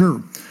said,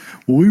 sure.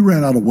 Well, we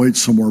ran out of weight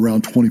somewhere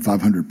around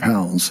 2,500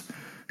 pounds.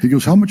 He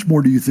goes, how much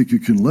more do you think you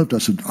can lift? I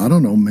said, I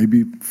don't know,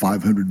 maybe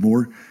 500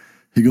 more.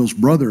 He goes,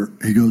 brother,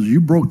 he goes, you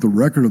broke the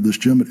record of this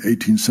gym at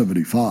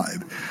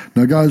 1875.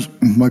 Now, guys,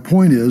 my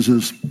point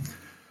is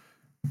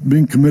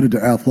being committed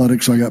to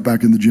athletics, I got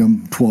back in the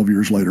gym 12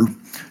 years later.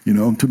 You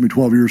know, it took me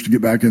 12 years to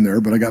get back in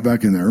there, but I got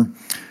back in there.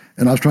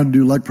 And I was trying to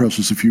do leg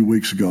presses a few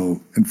weeks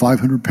ago, and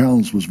 500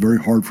 pounds was very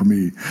hard for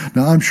me.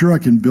 Now, I'm sure I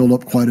can build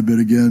up quite a bit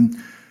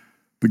again,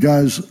 but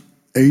guys,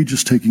 age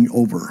is taking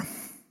over.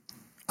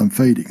 I'm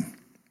fading.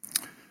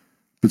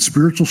 But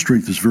spiritual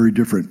strength is very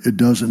different. It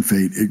doesn't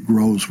fade. It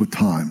grows with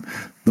time.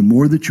 The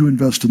more that you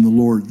invest in the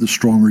Lord, the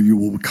stronger you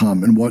will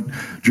become. And what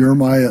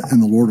Jeremiah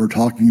and the Lord are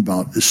talking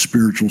about is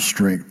spiritual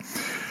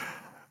strength.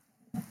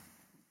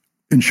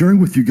 In sharing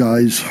with you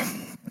guys,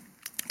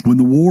 when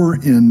the war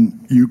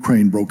in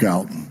Ukraine broke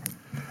out,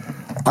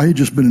 I had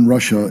just been in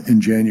Russia in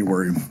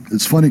January.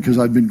 It's funny because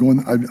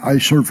I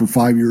served for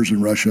 5 years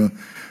in Russia,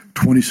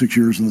 26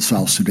 years in the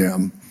South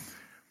Sudan.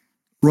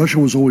 Russia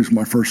was always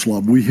my first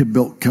love. We had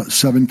built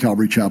 7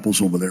 Calvary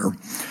chapels over there.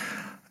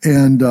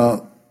 And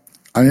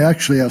I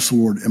actually asked the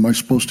Lord, am I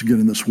supposed to get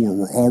in this war?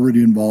 We're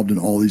already involved in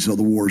all these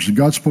other wars. And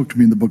God spoke to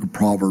me in the book of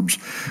Proverbs.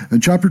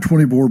 In chapter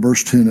 24,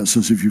 verse 10, it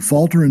says, if you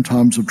falter in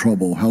times of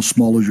trouble, how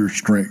small is your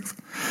strength?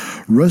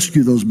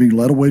 Rescue those being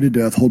led away to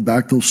death. Hold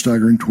back those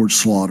staggering towards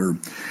slaughter.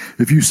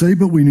 If you say,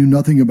 but we knew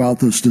nothing about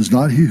this, does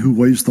not he who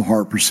weighs the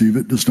heart perceive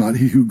it? Does not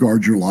he who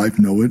guards your life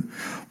know it?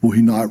 Will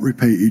he not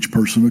repay each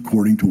person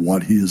according to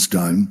what he has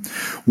done?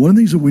 One of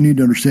the things that we need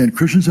to understand,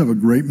 Christians have a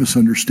great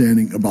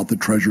misunderstanding about the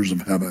treasures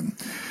of heaven.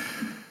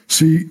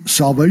 See,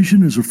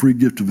 salvation is a free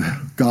gift of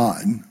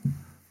God,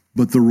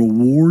 but the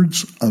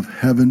rewards of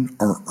heaven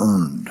are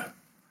earned.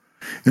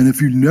 And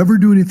if you never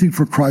do anything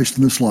for Christ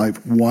in this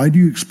life, why do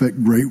you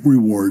expect great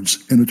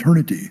rewards in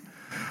eternity?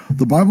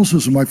 The Bible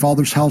says, in my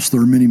Father's house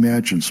there are many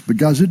mansions. But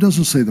guys, it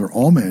doesn't say they're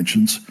all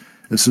mansions.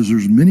 It says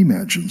there's many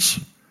mansions.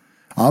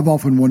 I've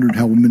often wondered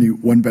how many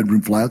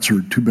one-bedroom flats or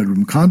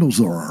 2-bedroom condos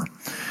there are.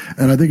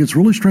 And I think it's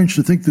really strange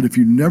to think that if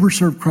you never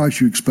serve Christ,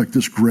 you expect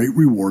this great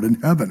reward in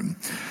heaven.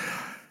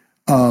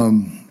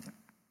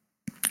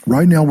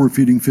 Right now we're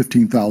feeding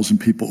 15,000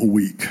 people a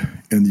week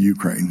in the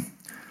Ukraine.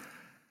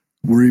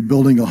 We're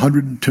rebuilding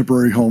 100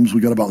 temporary homes.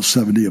 We got about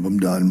 70 of them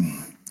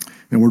done.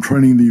 And we're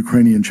training the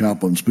Ukrainian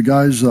chaplains. But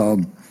guys,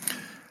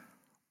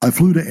 I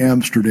flew to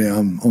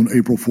Amsterdam on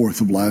April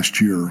 4th of last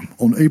year.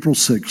 On April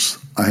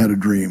 6th, I had a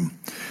dream.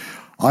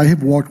 I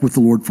have walked with the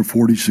Lord for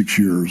 46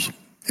 years.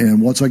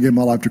 And once I gave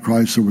my life to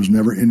Christ, there was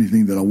never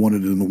anything that I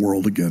wanted in the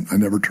world again. I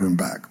never turned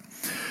back.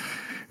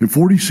 In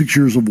 46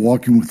 years of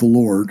walking with the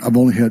Lord, I've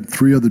only had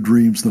 3 other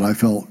dreams that I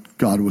felt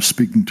God was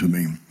speaking to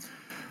me.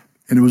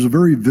 And it was a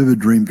very vivid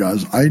dream,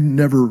 guys. I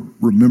never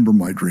remember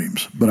my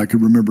dreams, but I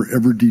could remember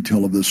every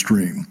detail of this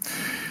dream.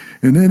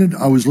 And then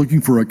I was looking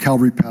for a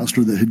Calvary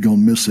pastor that had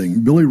gone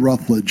missing. Billy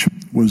Rutledge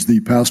was the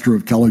pastor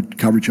of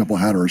Calvary Chapel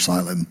Hatteras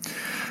Island.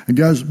 And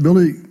guys,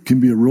 Billy can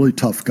be a really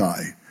tough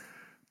guy,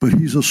 but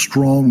he's a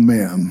strong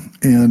man.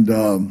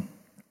 And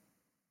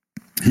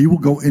he will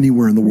go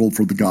anywhere in the world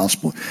for the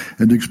gospel.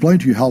 And to explain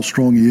to you how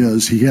strong he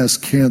is, he has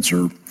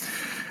cancer.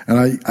 And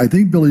I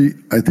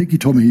think he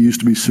told me he used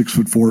to be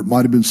 6'4". It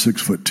might have been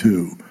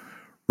 6'2".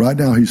 Right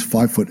now he's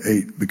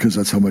 5'8" because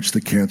that's how much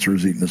the cancer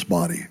has eaten his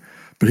body.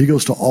 But he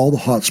goes to all the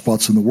hot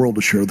spots in the world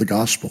to share the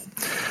gospel.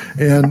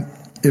 And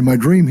in my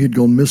dream, he'd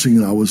gone missing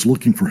and I was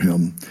looking for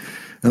him.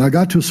 And I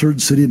got to a certain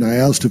city and I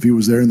asked if he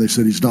was there and they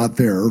said he's not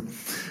there.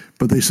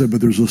 But they said, but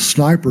there's a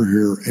sniper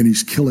here and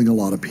he's killing a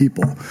lot of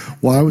people.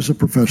 Well, I was a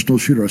professional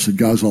shooter. I said,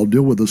 guys, I'll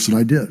deal with this. And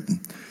I did.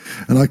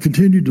 And I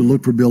continued to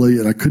look for Billy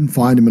and I couldn't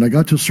find him. And I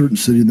got to a certain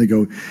city and they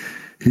go,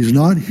 he's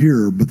not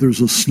here, but there's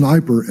a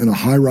sniper in a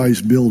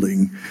high-rise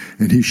building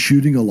and he's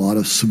shooting a lot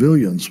of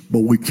civilians.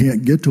 But we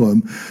can't get to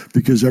him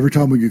because every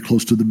time we get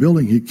close to the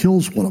building, he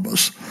kills one of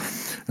us.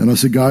 And I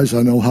said, guys,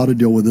 I know how to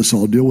deal with this.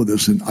 I'll deal with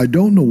this. And I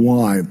don't know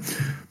why,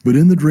 but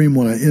in the dream,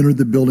 when I entered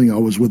the building, I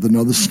was with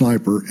another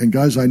sniper. And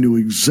guys, I knew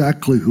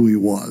exactly who he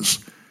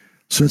was.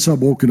 Since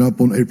I've woken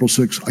up on April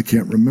 6th, I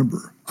can't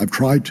remember. I've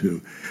tried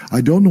to.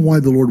 I don't know why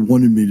the Lord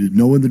wanted me to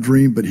know in the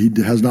dream, but he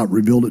has not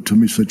revealed it to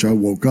me since I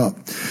woke up.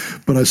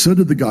 But I said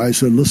to the guy, I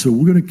said, listen,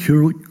 we're going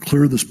to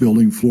clear this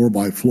building floor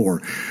by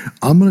floor.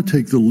 I'm going to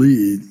take the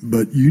lead,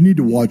 but you need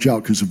to watch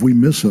out because if we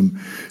miss him,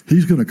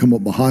 he's going to come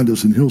up behind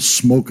us and he'll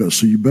smoke us.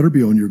 So you better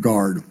be on your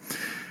guard.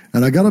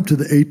 And I got up to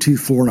the 18th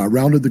floor and I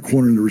rounded the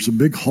corner and there was a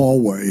big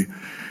hallway.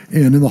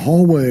 And in the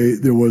hallway,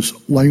 there was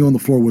laying on the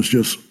floor was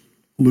just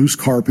loose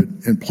carpet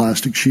and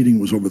plastic sheeting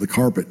was over the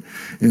carpet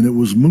and it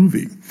was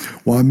moving.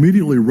 Well, I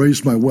immediately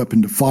raised my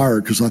weapon to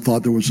fire because I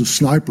thought there was a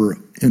sniper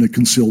in a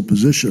concealed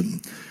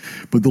position.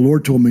 But the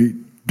Lord told me,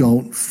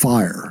 don't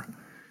fire.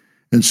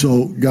 And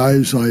so,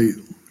 guys, I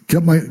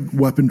kept my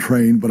weapon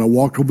trained, but I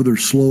walked over there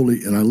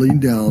slowly and I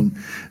leaned down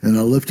and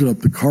I lifted up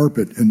the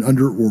carpet and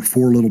under it were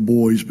 4 little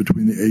boys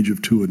between the age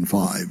of 2 and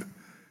 5.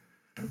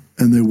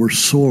 And they were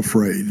so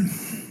afraid.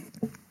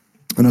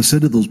 And I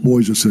said to those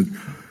boys, I said,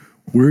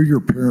 where are your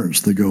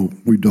parents? They go,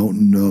 we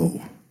don't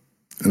know.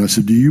 And I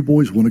said, do you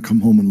boys want to come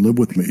home and live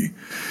with me?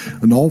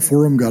 And all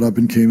four of them got up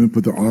and came and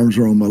put their arms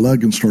around my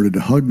leg and started to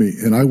hug me.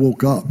 And I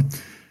woke up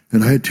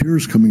and I had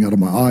tears coming out of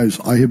my eyes.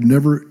 I have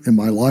never in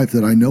my life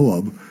that I know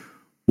of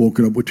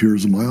woken up with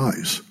tears in my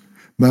eyes.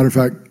 Matter of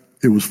fact,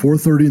 it was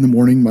 4:30 in the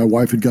morning. My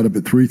wife had got up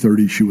at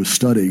 3:30. She was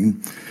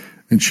studying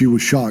and she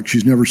was shocked.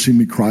 She's never seen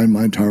me cry in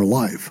my entire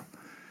life.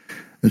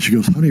 And she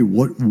goes, honey,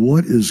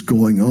 what is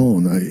going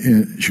on?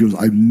 And she goes,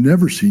 I've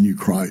never seen you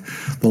cry.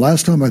 The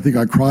last time I think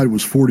I cried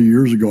was 40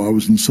 years ago. I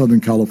was in Southern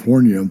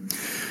California,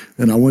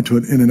 and I went to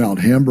an In-N-Out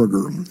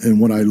hamburger. And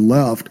when I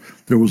left,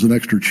 there was an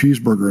extra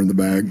cheeseburger in the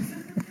bag.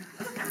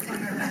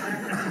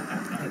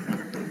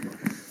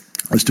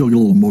 I still get a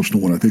little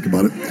emotional when I think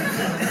about it.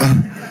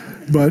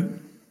 But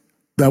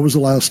that was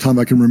the last time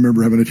I can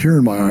remember having a tear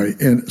in my eye.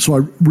 And so I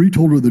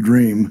retold her the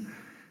dream.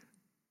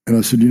 And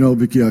I said,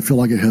 Vicki, I feel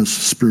like it has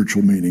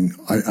spiritual meaning.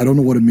 I don't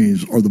know what it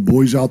means. Are the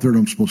boys out there and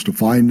I'm supposed to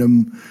find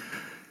them?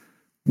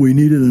 We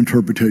needed an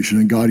interpretation,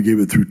 and God gave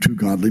it through two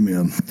godly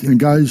men. And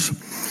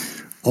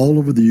guys, all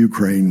over the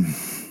Ukraine,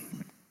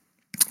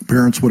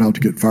 parents went out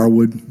to get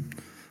firewood,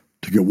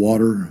 to get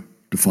water,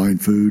 to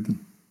find food.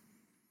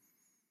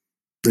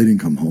 They didn't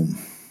come home.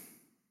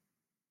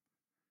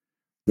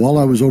 While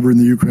I was over in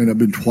the Ukraine, I've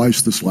been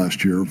twice this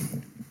last year.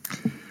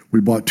 We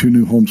bought 2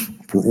 new homes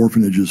for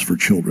orphanages for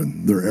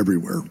children. They're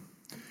everywhere.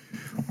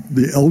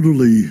 The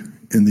elderly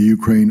in the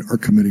Ukraine are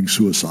committing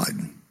suicide.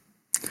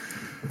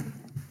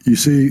 You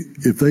see,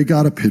 if they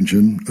got a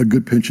pension, a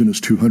good pension is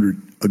 $200,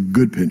 a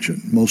good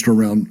pension. Most are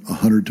around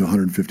 $100 to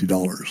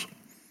 $150.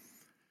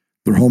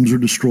 Their homes are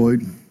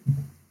destroyed.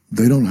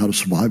 They don't know how to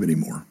survive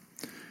anymore.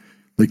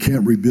 They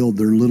can't rebuild.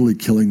 They're literally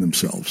killing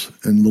themselves.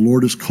 And the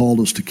Lord has called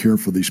us to care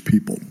for these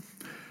people.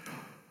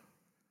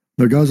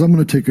 Now, guys, I'm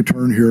going to take a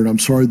turn here, and I'm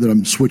sorry that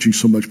I'm switching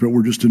so much, but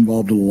we're just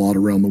involved in a lot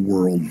around the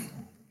world.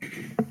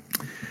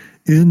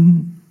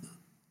 In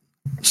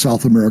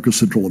South America,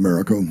 Central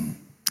America,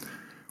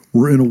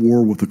 we're in a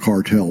war with the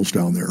cartels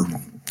down there.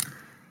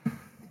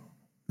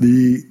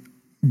 The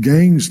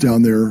gangs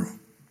down there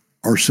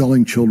are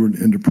selling children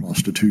into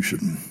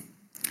prostitution.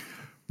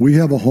 We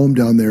have a home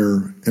down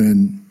there,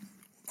 and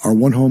our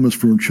one home is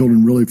for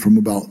children really from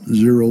about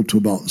 0 to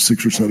about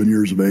 6 or 7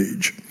 years of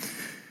age.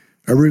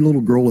 Every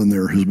little girl in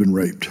there has been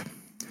raped.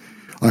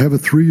 I have a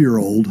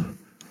 3-year-old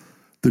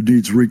that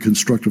needs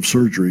reconstructive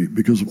surgery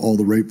because of all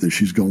the rape that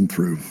she's gone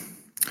through.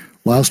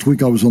 Last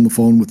week I was on the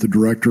phone with the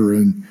director,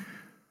 and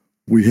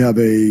we have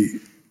a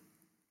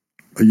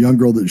young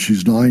girl that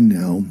she's 9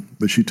 now,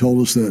 but she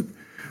told us that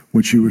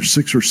when she was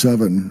 6 or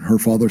 7, her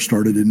father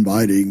started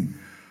inviting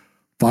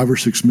 5 or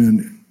 6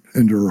 men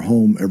into her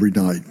home every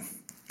night,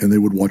 and they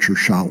would watch her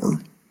shower.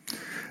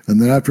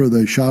 And then after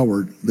they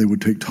showered, they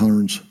would take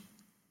turns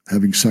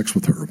having sex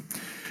with her.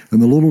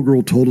 And the little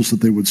girl told us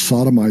that they would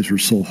sodomize her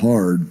so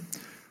hard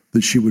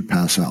that she would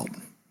pass out.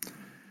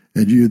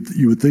 And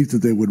you would think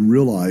that they would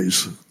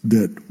realize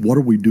that, what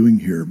are we doing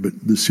here? But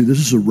see, this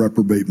is a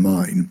reprobate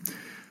mind.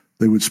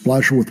 They would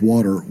splash her with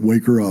water,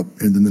 wake her up,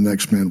 and then the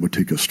next man would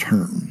take his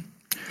turn.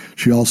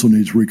 She also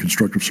needs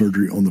reconstructive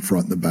surgery on the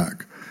front and the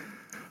back.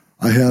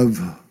 I have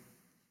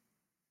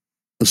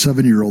a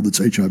 7-year-old that's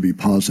HIV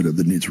positive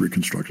that needs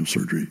reconstructive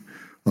surgery.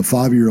 A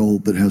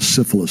 5-year-old that has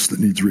syphilis that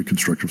needs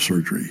reconstructive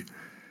surgery.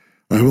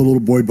 I have a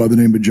little boy by the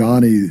name of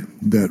Johnny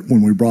that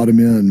when we brought him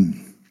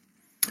in,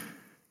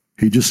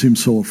 he just seemed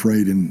so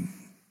afraid. And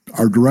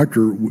our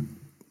director,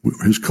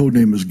 his code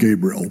name is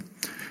Gabriel.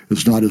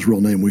 It's not his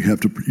real name. We have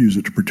to use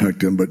it to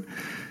protect him. But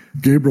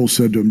Gabriel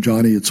said to him,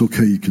 Johnny, it's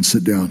okay. You can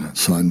sit down,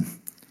 son.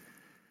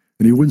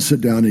 And he wouldn't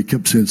sit down. He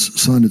kept saying,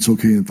 son, it's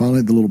okay. And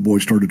finally the little boy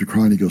started to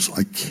cry, and he goes,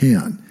 I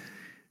can't.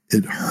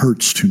 It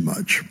hurts too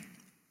much.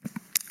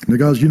 Now,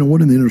 guys,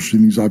 one of the interesting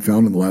things I've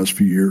found in the last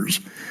few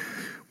years,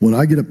 when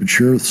I get up and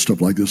share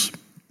stuff like this,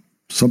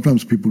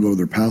 sometimes people go to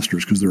their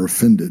pastors because they're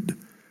offended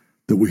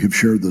that we have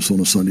shared this on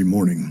a Sunday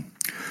morning.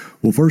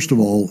 Well, first of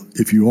all,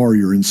 if you are,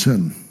 you're in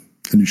sin,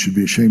 and you should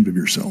be ashamed of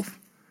yourself.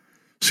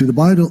 See, the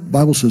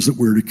Bible says that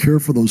we're to care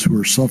for those who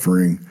are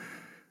suffering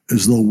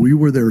as though we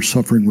were there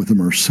suffering with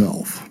them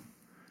ourselves.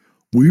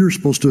 We are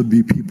supposed to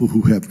be people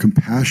who have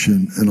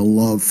compassion and a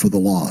love for the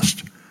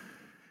lost.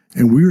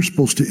 And we are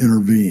supposed to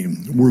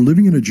intervene. We're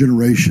living in a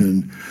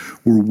generation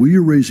where we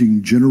are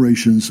raising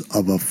generations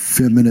of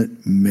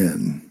effeminate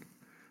men.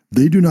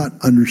 They do not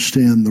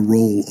understand the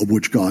role of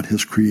which God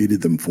has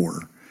created them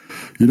for.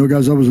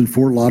 Guys, I was in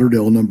Fort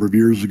Lauderdale a number of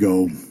years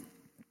ago,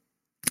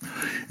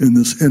 and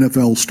this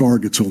NFL star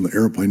gets on the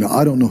airplane. Now,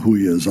 I don't know who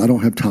he is. I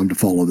don't have time to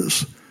follow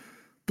this.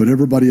 But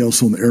everybody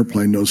else on the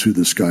airplane knows who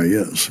this guy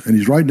is. And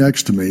he's right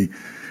next to me,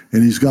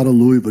 and he's got a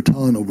Louis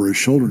Vuitton over his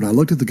shoulder. And I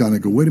looked at the guy, and I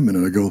go, wait a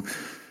minute. I go,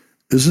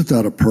 isn't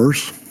that a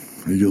purse?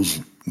 He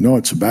goes, no,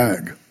 it's a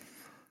bag.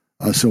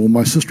 I said, well,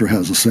 my sister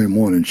has the same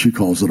one, and she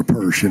calls it a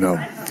purse,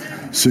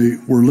 See,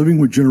 we're living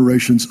with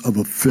generations of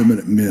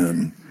effeminate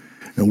men.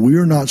 And we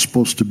are not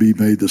supposed to be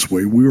made this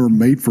way. We are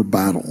made for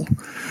battle.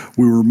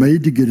 We were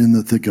made to get in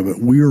the thick of it.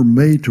 We are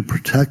made to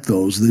protect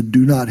those that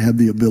do not have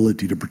the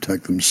ability to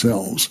protect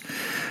themselves.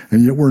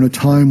 And yet we're in a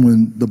time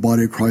when the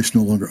body of Christ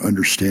no longer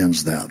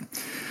understands that.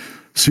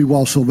 See,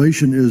 while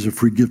salvation is a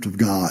free gift of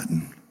God,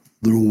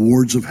 the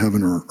rewards of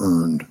heaven are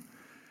earned.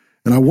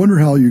 And I wonder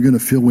how you're going to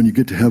feel when you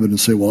get to heaven and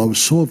say, well, I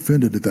was so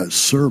offended at that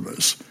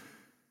service.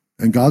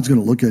 And God's going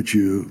to look at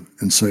you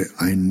and say,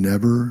 I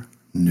never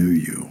knew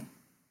you.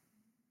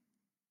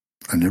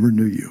 I never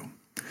knew you.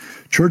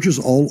 Churches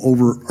all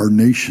over our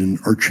nation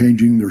are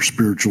changing their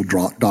spiritual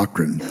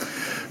doctrine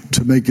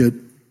to make it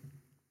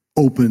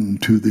open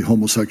to the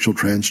homosexual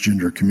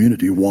transgender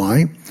community.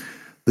 Why?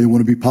 They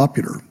want to be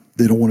popular.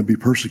 They don't want to be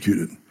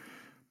persecuted.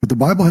 But the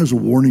Bible has a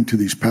warning to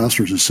these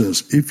pastors that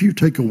says, if you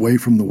take away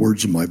from the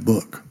words of my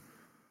book,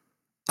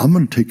 I'm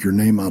going to take your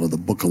name out of the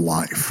book of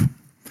life.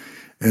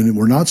 And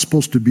we're not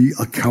supposed to be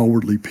a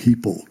cowardly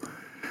people.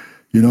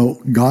 You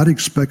know, God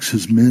expects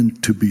his men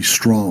to be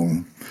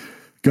strong.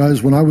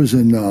 Guys, when I was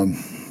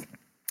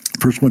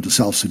first went to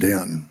South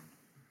Sudan,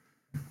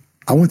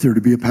 I went there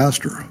to be a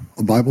pastor,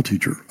 a Bible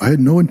teacher. I had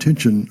no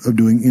intention of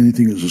doing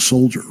anything as a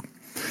soldier.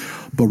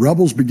 But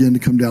rebels began to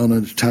come down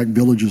and attack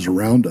villages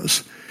around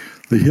us.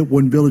 They hit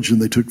one village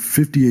and they took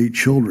 58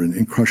 children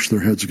and crushed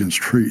their heads against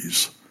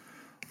trees.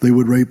 They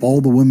would rape all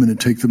the women and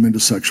take them into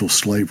sexual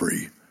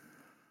slavery.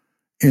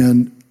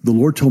 And the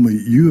Lord told me,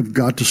 you have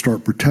got to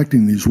start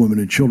protecting these women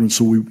and children.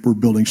 So we were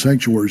building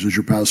sanctuaries, as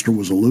your pastor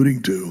was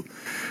alluding to.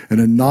 And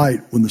at night,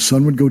 when the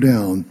sun would go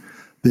down,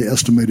 they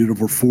estimated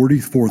over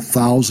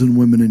 44,000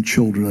 women and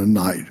children a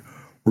night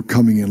were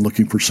coming in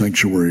looking for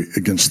sanctuary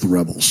against the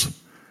rebels.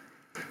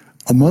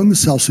 Among the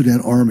South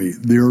Sudan army,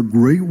 there are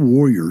great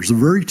warriors, they're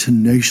very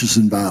tenacious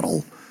in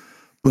battle,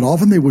 but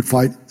often they would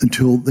fight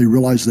until they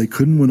realized they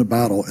couldn't win a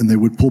battle, and they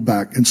would pull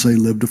back and say,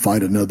 live to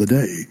fight another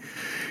day.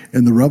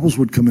 And the rebels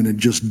would come in and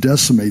just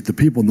decimate the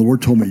people. And the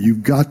Lord told me,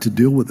 you've got to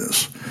deal with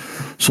this.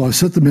 So I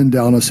set the men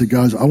down. I said,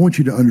 guys, I want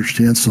you to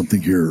understand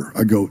something here.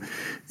 I go,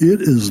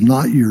 it is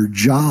not your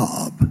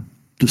job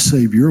to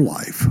save your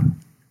life.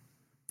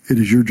 It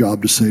is your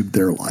job to save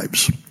their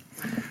lives.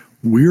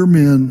 We're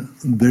men,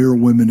 they're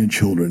women and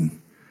children.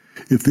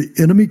 If the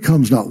enemy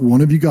comes, not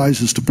one of you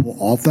guys is to pull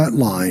off that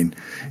line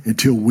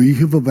until we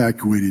have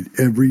evacuated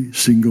every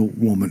single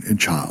woman and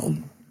child.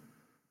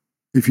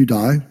 If you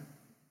die,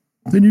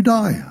 then you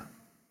die.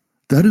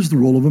 That is the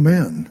role of a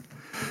man.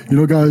 You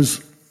know,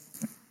 guys,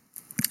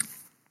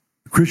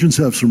 Christians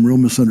have some real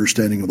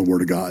misunderstanding of the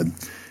Word of God.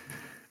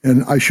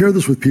 And I share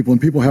this with people,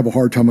 and people have a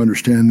hard time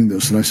understanding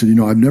this. And I said, you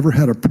know, I've never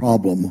had a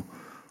problem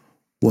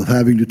with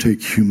having to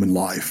take human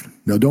life.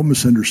 Now, don't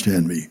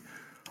misunderstand me.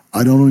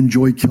 I don't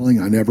enjoy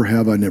killing. I never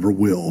have. I never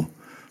will.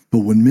 But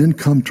when men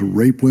come to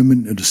rape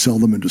women and to sell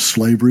them into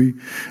slavery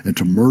and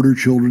to murder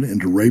children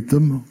and to rape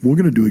them, we're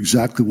going to do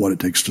exactly what it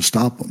takes to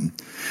stop them.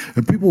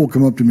 And people will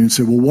come up to me and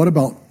say, well, what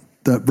about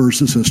that verse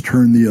that says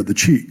turn the other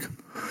cheek?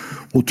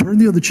 Well, turn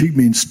the other cheek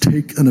means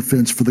take an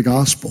offense for the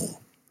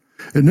gospel.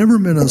 It never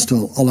meant us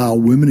to allow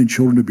women and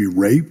children to be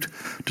raped,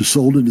 to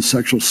sold into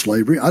sexual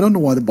slavery. I don't know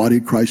why the body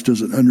of Christ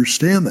doesn't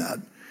understand that.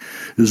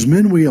 As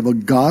men, we have a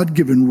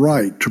God-given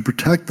right to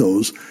protect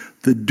those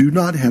that do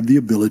not have the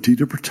ability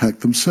to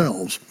protect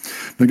themselves.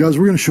 Now, guys,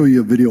 we're going to show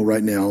you a video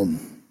right now.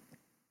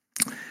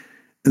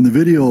 In the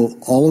video,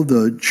 all of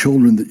the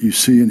children that you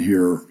see in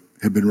here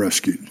have been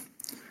rescued.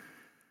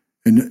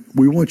 And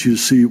we want you to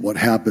see what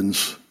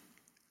happens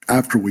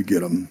after we get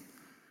them.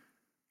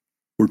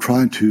 We're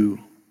trying to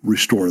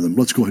restore them.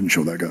 Let's go ahead and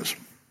show that, guys.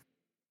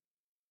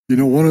 You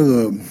know, one of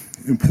the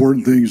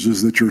important things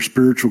is that your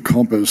spiritual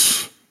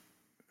compass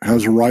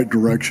has a right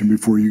direction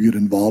before you get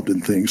involved in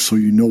things, so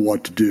you know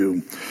what to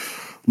do.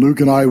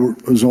 Luke and I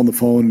was on the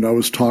phone, and I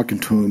was talking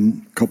to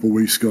him a couple of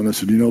weeks ago, and I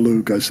said, you know,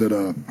 Luke, I said,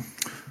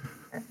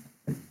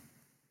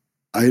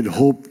 I had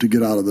hoped to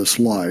get out of this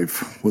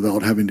life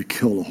without having to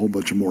kill a whole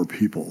bunch of more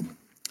people.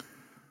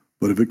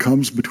 But if it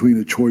comes between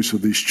a choice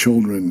of these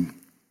children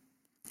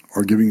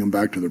or giving them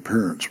back to their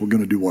parents, we're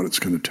going to do what it's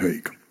going to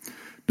take.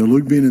 Now,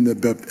 Luke being in the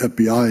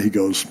FBI, he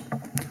goes,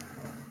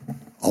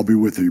 I'll be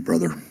with you,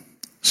 brother.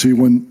 See,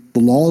 when the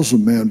laws of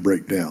man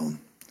break down,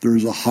 there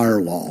is a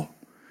higher law,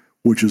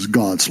 which is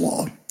God's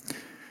law.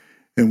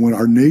 And when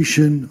our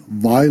nation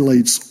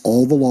violates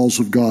all the laws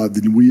of God,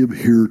 then we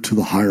adhere to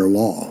the higher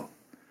law,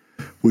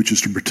 which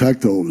is to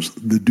protect those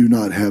that do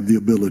not have the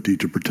ability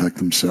to protect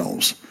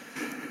themselves.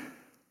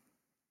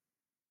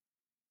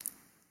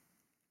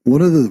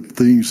 One of the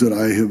things that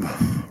I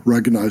have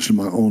recognized in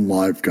my own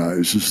life,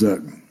 guys, is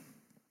that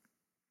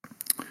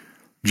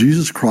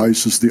Jesus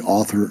Christ is the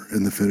author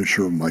and the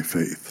finisher of my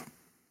faith.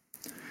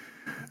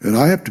 And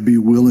I have to be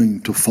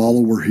willing to follow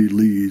where he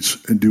leads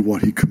and do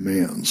what he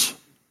commands.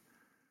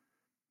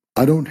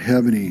 I don't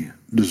have any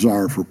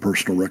desire for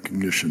personal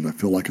recognition. I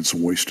feel like it's a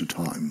waste of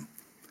time.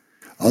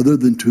 Other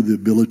than to the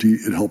ability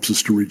it helps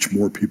us to reach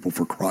more people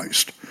for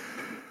Christ.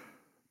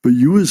 But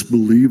you as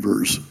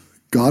believers,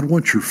 God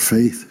wants your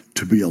faith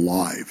to be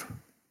alive,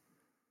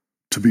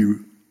 to be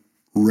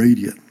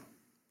radiant.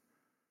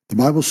 The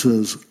Bible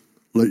says,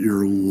 let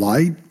your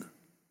light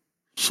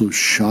so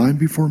shine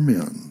before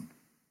men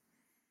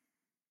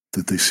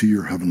that they see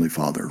your heavenly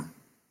Father.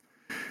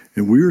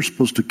 And we are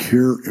supposed to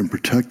care and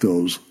protect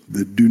those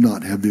that do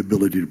not have the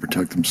ability to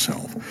protect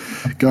themselves.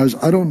 Guys,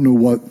 I don't know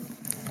what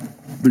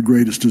the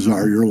greatest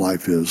desire of your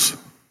life is,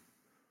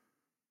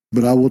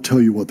 but I will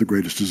tell you what the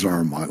greatest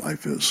desire of my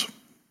life is.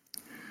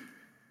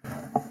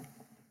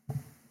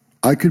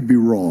 I could be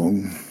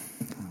wrong,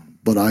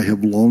 but I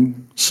have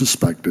long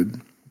suspected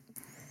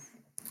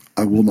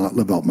I will not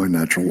live out my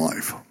natural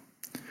life.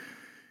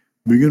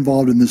 Being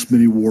involved in this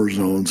many war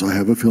zones, I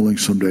have a feeling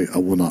someday I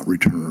will not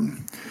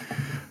return.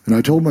 And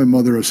I told my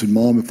mother, I said,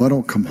 Mom, if I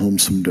don't come home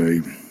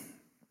someday,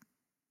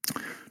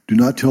 do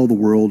not tell the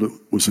world it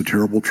was a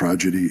terrible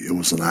tragedy, it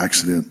was an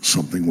accident,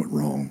 something went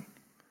wrong.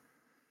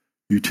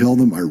 You tell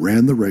them I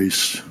ran the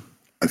race,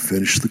 I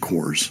finished the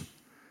course,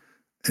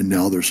 and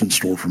now there's in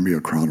store for me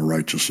a crown of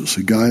righteousness.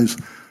 And guys,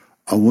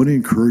 I want to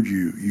encourage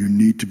you, you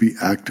need to be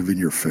active in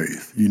your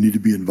faith. You need to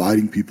be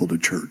inviting people to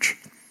church.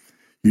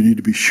 You need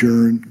to be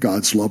sharing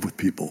God's love with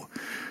people.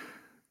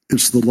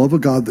 It's the love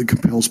of God that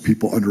compels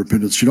people unto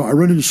repentance. You know, I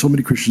run into so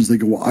many Christians, they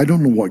go, well, I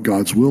don't know what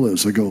God's will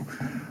is. I go,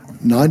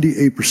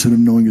 98% of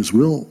knowing his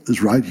will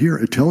is right here.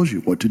 It tells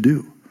you what to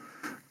do.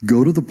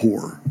 Go to the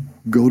poor,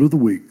 go to the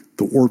weak,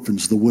 the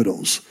orphans, the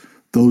widows,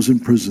 those in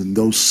prison,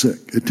 those sick.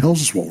 It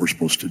tells us what we're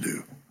supposed to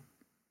do.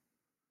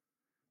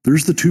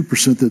 There's the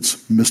 2%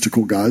 that's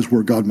mystical, guys,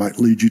 where God might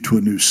lead you to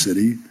a new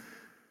city.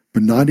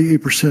 But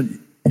 98%,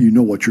 you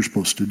know what you're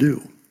supposed to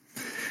do.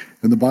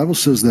 And the Bible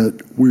says that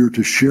we are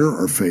to share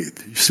our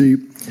faith. You see,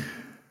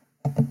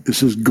 it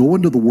says, go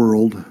into the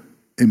world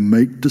and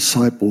make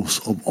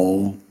disciples of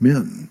all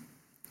men.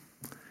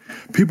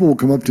 People will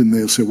come up to me and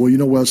they'll say, well, you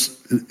know, Wes,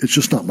 it's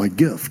just not my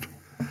gift.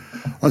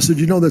 I said,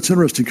 you know, that's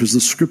interesting because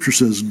the scripture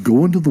says,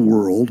 go into the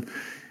world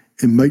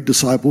and make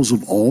disciples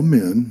of all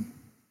men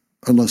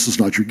unless it's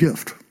not your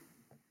gift.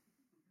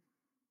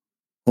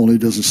 Only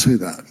it doesn't say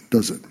that,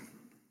 does it?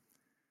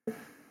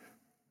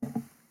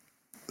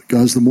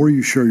 Guys, the more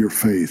you share your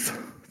faith,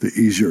 the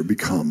easier it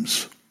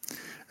becomes.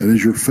 And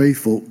as you're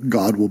faithful,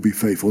 God will be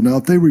faithful. Now,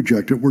 if they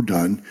reject it, we're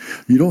done.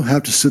 You don't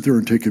have to sit there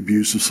and take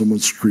abuse if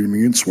someone's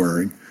screaming and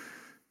swearing.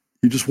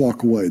 You just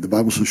walk away. The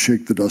Bible says,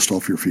 shake the dust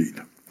off your feet.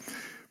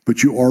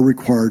 But you are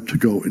required to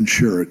go and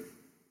share it.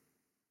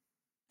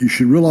 You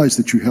should realize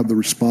that you have the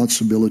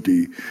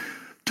responsibility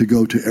to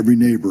go to every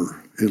neighbor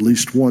at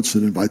least once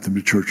and invite them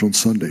to church on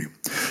Sunday.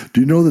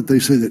 Do you know that they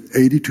say that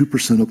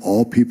 82% of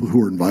all people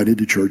who are invited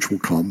to church will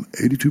come?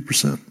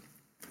 82%.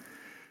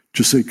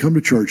 Just say, come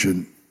to church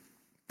and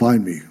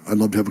find me. I'd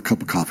love to have a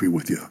cup of coffee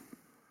with you.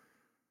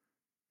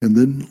 And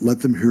then let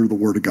them hear the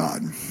word of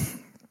God.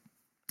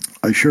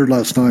 I shared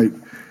last night,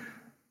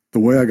 the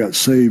way I got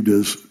saved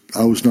is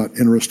I was not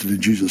interested in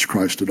Jesus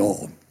Christ at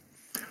all.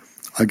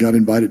 I got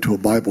invited to a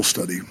Bible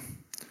study.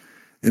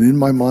 And in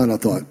my mind, I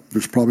thought,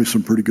 there's probably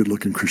some pretty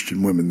good-looking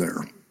Christian women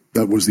there.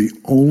 That was the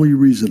only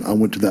reason I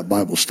went to that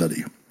Bible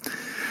study.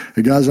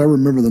 And guys, I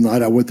remember the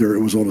night I went there,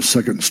 it was on a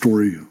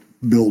second-story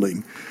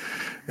building.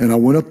 And I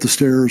went up the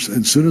stairs,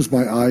 and as soon as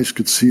my eyes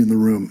could see in the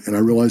room, and I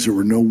realized there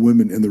were no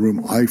women in the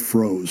room, I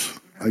froze.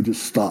 I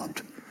just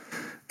stopped.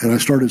 And I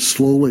started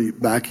slowly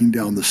backing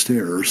down the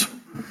stairs,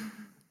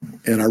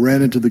 and I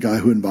ran into the guy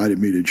who invited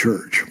me to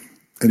church.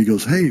 And he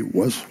goes, hey,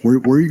 Wes, where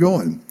are you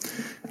going?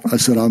 I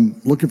said,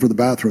 I'm looking for the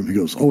bathroom. He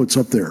goes, oh, it's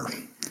up there.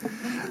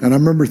 And I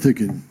remember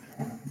thinking,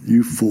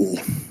 you fool.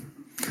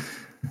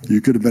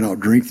 You could have been out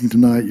drinking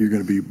tonight. You're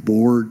going to be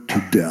bored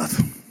to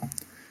death.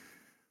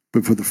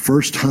 But for the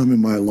first time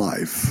in my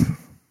life,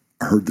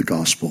 I heard the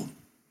gospel.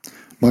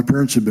 My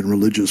parents had been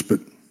religious, but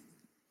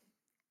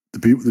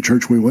the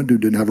church we went to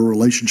didn't have a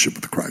relationship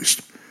with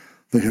Christ.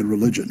 They had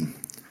religion.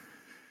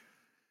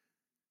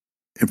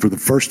 And for the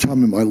first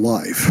time in my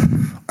life,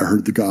 I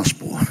heard the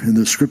gospel. And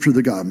the scripture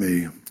that got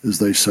me is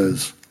they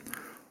says,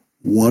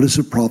 what does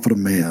it profit a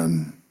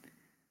man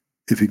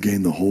if he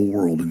gain the whole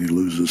world and he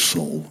loses his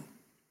soul?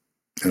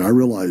 And I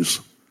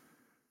realized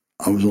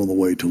I was on the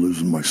way to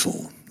losing my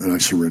soul, and I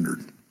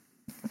surrendered.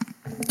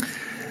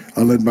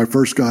 I led my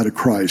first guy to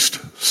Christ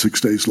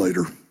 6 days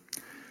later.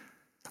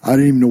 I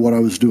didn't even know what I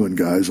was doing,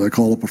 guys. I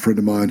called up a friend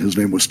of mine. His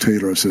name was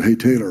Taylor. I said, hey,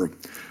 Taylor,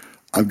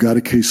 I've got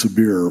a case of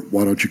beer.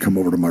 Why don't you come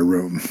over to my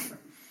room?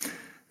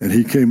 And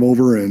he came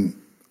over, and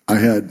I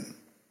had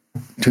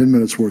 10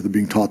 minutes worth of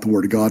being taught the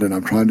Word of God, and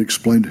I'm trying to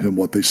explain to him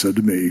what they said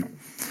to me.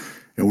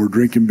 And we're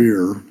drinking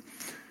beer,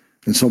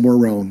 and somewhere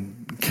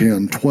around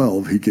can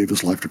 12, he gave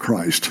his life to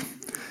Christ.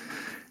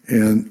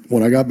 And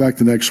when I got back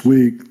the next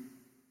week,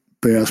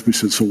 they asked me,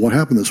 said, so what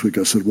happened this week?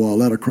 I said, well, I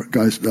let a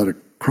guys out of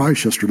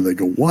Christ yesterday. They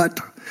go, what?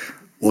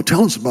 Well,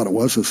 tell us about it,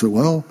 Wes. I said,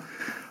 well,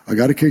 I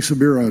got a case of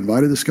beer. I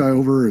invited this guy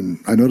over, and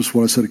I noticed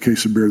when I said a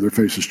case of beer, their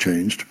faces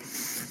changed.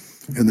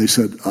 And they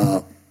said,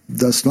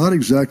 that's not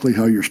exactly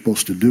how you're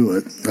supposed to do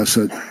it. I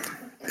said,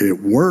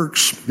 it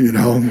works,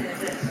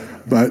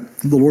 but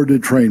the Lord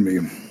did train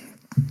me.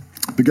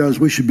 But guys,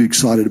 we should be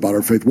excited about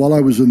our faith. While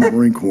I was in the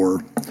Marine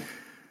Corps,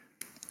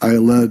 I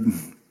led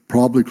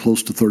probably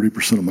close to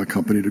 30% of my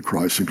company to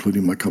Christ,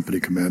 including my company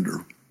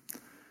commander.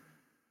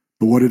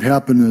 But what had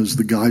happened is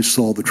the guy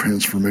saw the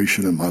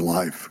transformation in my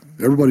life.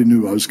 Everybody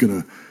knew I was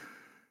going to,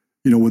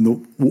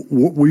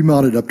 when we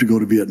mounted up to go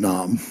to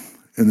Vietnam,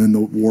 and then the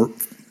war,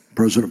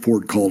 President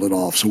Ford called it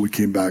off, so we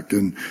came back,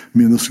 and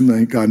me and this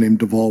guy named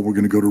Duvall were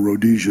going to go to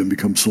Rhodesia and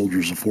become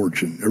soldiers of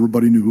fortune.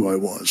 Everybody knew who I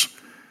was.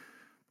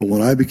 But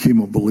when I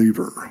became a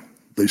believer,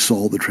 they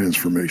saw the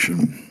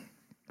transformation.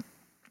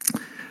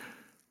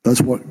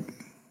 That's what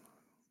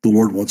the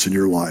Lord wants in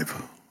your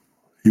life.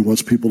 He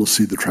wants people to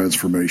see the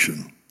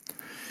transformation.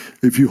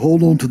 If you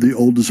hold on to the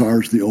old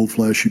desires, the old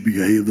flesh, you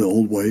behave the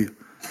old way,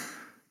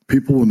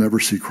 people will never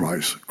see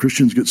Christ.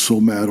 Christians get so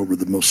mad over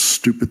the most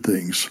stupid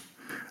things,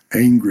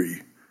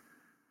 angry.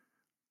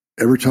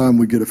 Every time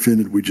we get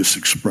offended, we just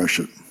express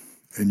it,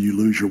 and you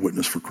lose your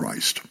witness for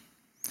Christ.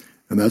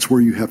 And that's where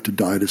you have to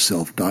die to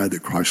self, die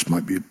that Christ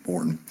might be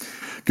born.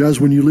 Guys,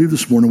 when you leave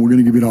this morning, we're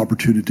going to give you an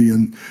opportunity.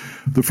 And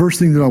the first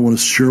thing that I want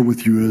to share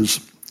with you is,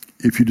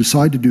 if you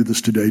decide to do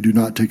this today, do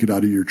not take it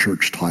out of your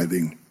church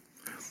tithing.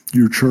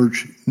 Your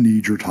church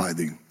needs your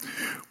tithing.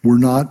 We're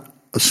not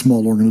a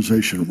small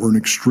organization. We're an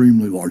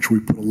extremely large. We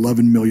put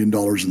 $11 million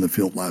in the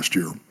field last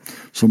year,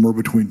 somewhere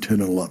between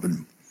 10 and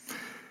 11.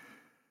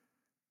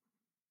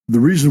 The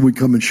reason we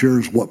come and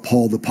share is what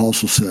Paul the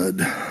Apostle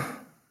said,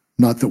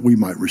 not that we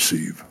might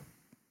receive,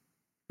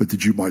 but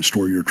that you might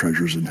store your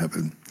treasures in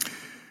heaven.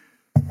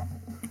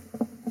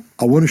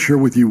 I want to share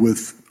with you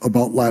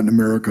about Latin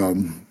America.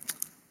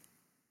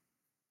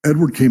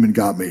 Edward came and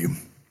got me.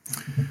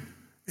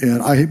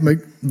 And I make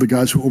the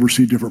guys who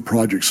oversee different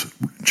projects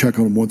check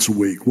on them once a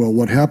week. Well,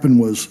 what happened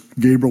was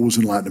Gabriel was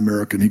in Latin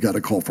America, and he got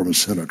a call from a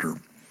senator.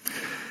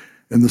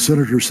 And the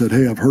senator said,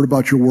 "Hey, I've heard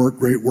about your work,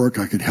 great work.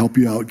 I can help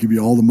you out, give you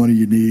all the money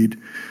you need."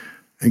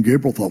 And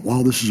Gabriel thought,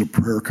 wow, this is a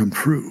prayer come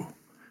true.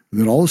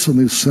 And then all of a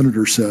sudden, the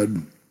senator said,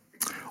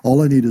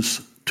 "All I need is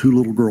 2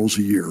 little girls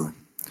a year."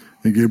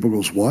 And Gabriel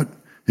goes, "What?"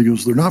 He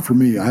goes, "They're not for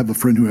me. I have a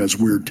friend who has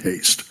weird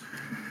taste."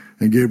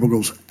 And Gabriel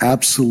goes,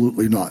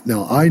 "Absolutely not."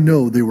 Now, I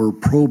know they were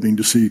probing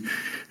to see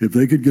if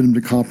they could get him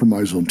to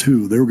compromise on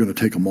 2, they were going to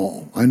take them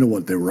all. I know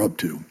what they were up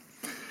to.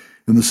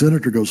 And the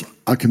senator goes,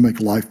 "I can make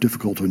life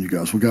difficult on you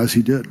guys." Well, guys,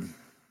 he did.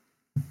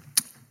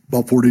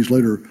 About 4 days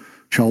later,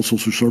 Child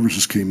Social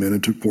Services came in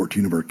and took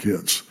 14 of our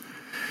kids.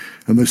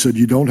 And they said,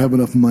 "You don't have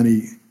enough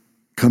money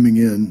coming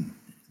in.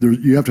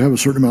 You have to have a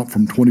certain amount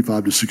from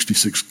 25 to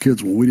 66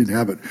 kids." Well, we didn't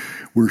have it.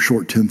 We were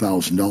short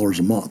 $10,000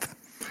 a month.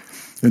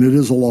 And it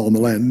is a law in the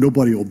land.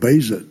 Nobody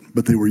obeys it,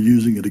 but they were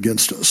using it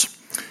against us.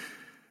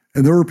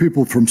 And there were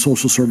people from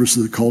social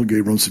services that called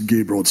Gabriel and said,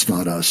 "Gabriel, it's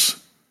not us.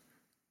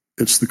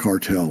 It's the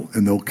cartel,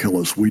 and they'll kill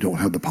us. We don't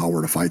have the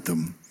power to fight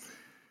them."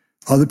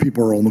 Other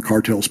people are on the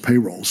cartel's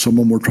payroll. Some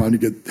of them were trying to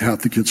get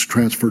half the kids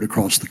transferred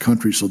across the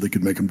country so they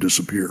could make them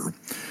disappear.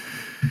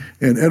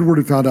 And Edward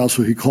had found out,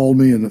 so he called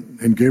me,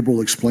 and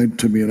Gabriel explained it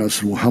to me, and I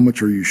said, "Well, how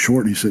much are you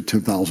short?" And he said,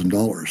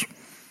 $10,000.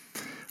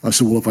 I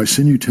said, "Well, if I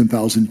send you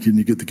 $10,000, can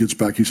you get the kids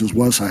back?" He says,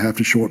 "Wes, I have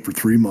to show up for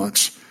 3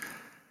 months,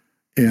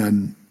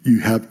 and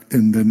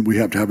then we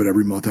have to have it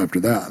every month after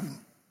that."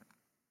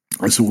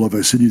 I said, "Well, if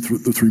I send you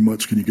the 3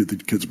 months, can you get the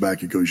kids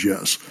back?" He goes,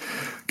 "Yes."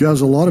 Guys,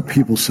 a lot of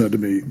people said to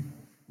me,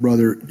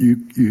 "Brother,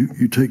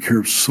 you take care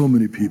of so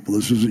many people.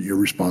 This isn't your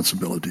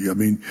responsibility. I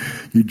mean,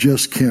 you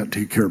just can't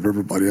take care of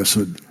everybody." I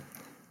said,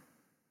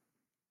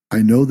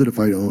 "I know that if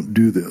I don't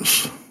do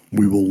this,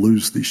 we will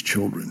lose these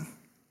children.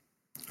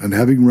 And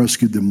having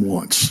rescued them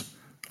once,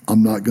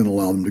 I'm not going to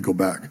allow them to go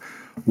back."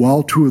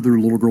 While 2 of their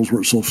little girls were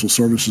at social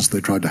services,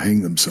 they tried to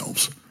hang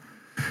themselves.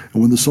 And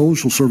when the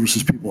social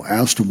services people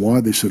asked them why,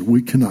 they said,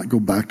 "We cannot go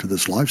back to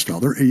this lifestyle."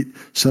 They're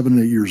 7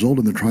 and 8 years old,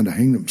 and they're trying to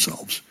hang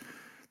themselves.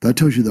 That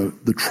tells you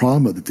the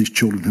trauma that these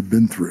children have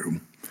been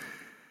through.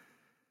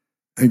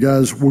 And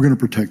guys, we're going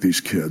to protect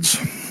these kids.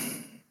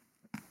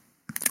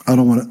 I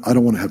don't want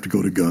to have to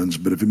go to guns,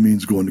 but if it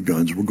means going to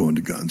guns, we're going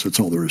to guns. That's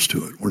all there is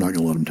to it. We're not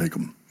going to let them take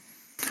them.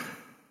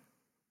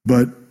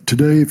 But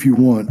today, if you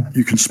want,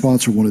 you can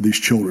sponsor one of these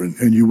children,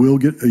 and you will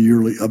get a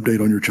yearly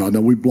update on your child.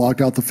 Now, we blocked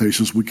out the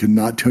faces. We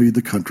cannot tell you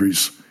the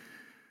countries.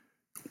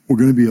 We're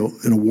going to be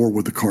in a war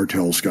with the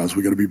cartels, guys.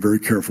 We got to be very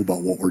careful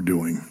about what we're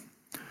doing.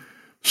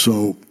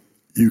 So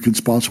you can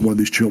sponsor one of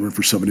these children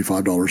for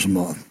 $75 a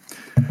month.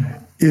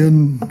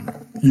 In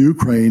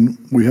Ukraine,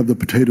 we have the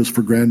Potatoes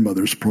for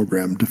Grandmothers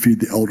program to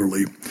feed the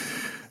elderly.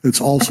 It's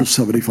also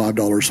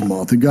 $75 a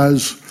month. And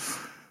guys,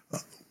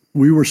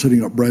 we were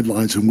setting up bread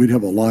lines, and we'd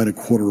have a line a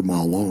quarter of a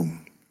mile long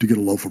to get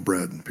a loaf of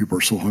bread. People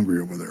are so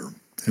hungry over there,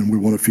 and we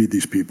want to feed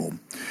these people.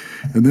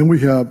 And then we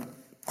have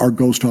our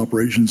ghost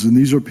operations, and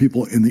these are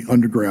people in the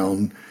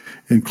underground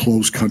in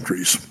closed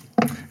countries.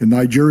 In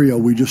Nigeria,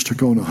 we just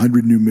took on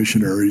 100 new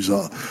missionaries.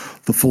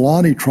 The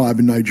Fulani tribe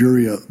in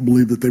Nigeria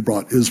believed that they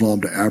brought Islam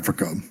to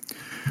Africa.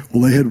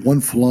 Well, they had one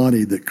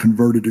Fulani that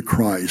converted to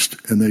Christ,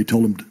 and they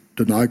told him,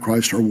 "Deny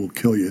Christ or we'll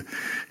kill you."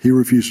 He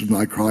refused to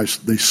deny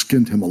Christ. They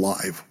skinned him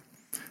alive.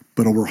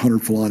 But over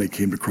 100 Fulani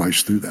came to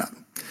Christ through that.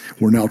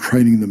 We're now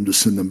training them to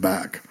send them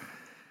back.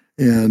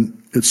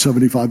 and it's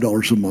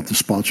 $75 a month to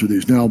sponsor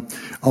these. Now,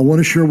 I want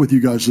to share with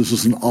you guys, this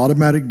is an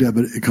automatic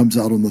debit. It comes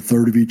out on the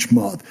 3rd of each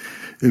month.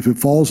 If it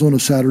falls on a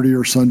Saturday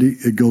or Sunday,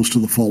 it goes to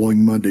the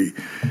following Monday.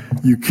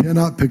 You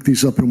cannot pick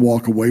these up and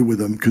walk away with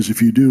them, because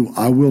if you do,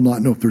 I will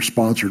not know if they're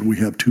sponsored. We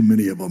have too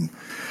many of them.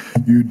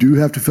 You do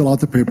have to fill out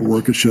the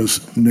paperwork. It's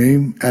just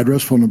name,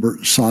 address, phone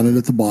number, sign it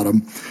at the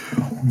bottom.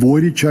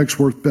 Voided checks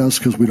work best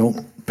because we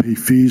don't pay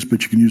fees,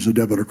 but you can use a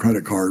debit or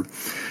credit card.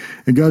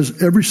 And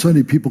guys, every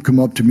Sunday people come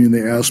up to me and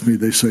they ask me,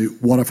 they say,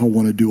 what if I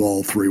want to do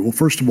all three? Well,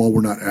 first of all,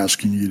 we're not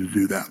asking you to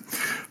do that.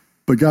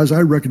 But guys,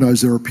 I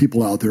recognize there are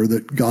people out there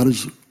that God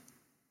is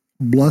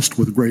blessed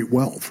with great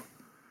wealth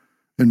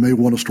and may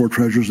want to store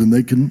treasures, and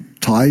they can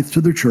tithe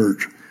to their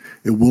church.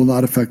 It will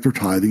not affect their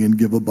tithing, and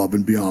give above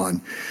and beyond.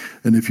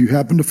 And if you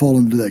happen to fall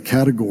into that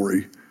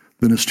category,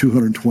 then it's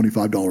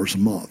 $225 a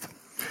month.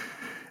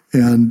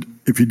 And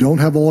if you don't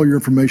have all your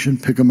information,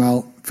 pick them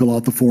out, fill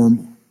out the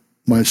form.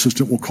 My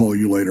assistant will call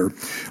you later.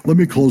 Let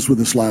me close with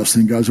this last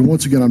thing, guys. And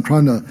once again, I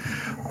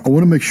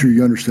want to make sure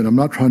you understand. I'm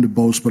not trying to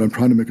boast, but I'm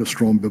trying to make a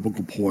strong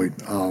biblical point.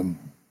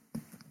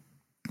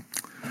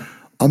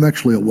 I'm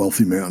actually a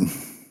wealthy man.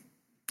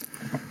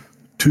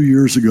 2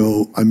 years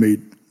ago, I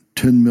made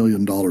 $10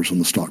 million on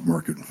the stock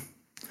market.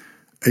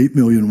 $8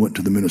 million went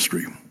to the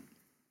ministry.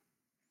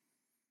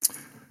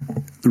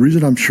 The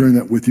reason I'm sharing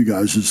that with you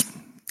guys is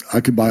I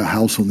could buy a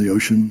house on the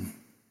ocean.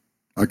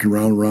 I could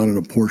round around in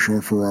a Porsche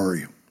or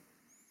Ferrari.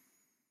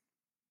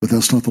 But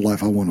that's not the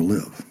life I want to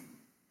live.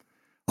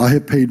 I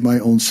have paid my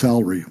own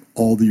salary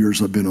all the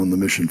years I've been on the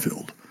mission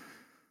field.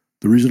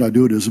 The reason I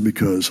do it isn't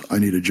because I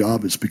need a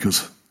job. It's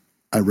because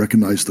I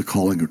recognize the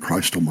calling of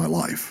Christ on my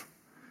life.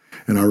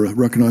 And I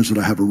recognize that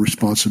I have a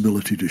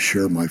responsibility to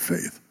share my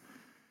faith.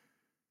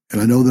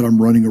 And I know that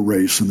I'm running a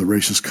race, and the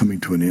race is coming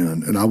to an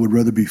end. And I would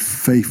rather be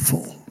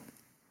faithful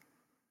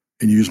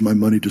and use my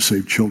money to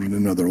save children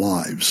and other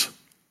lives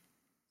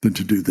than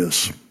to do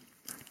this,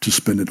 to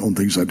spend it on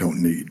things I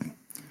don't need.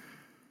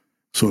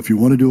 So if you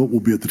want to do it, we'll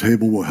be at the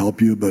table. We'll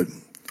help you. But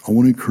I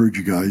want to encourage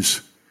you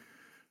guys.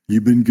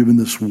 You've been given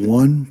this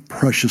one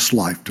precious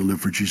life to live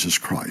for Jesus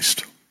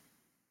Christ.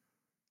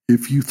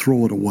 If you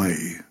throw it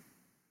away,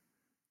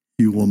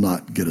 you will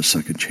not get a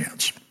second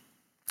chance.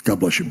 God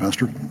bless you,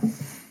 Pastor.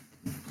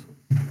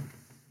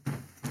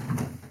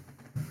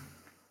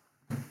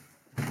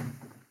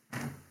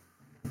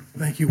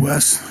 Thank you,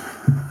 Wes.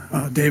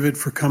 David,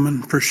 for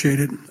coming. Appreciate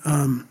it.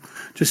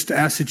 Just to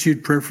ask that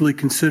you'd prayerfully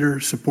consider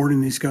supporting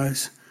these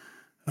guys.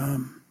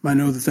 I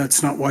know that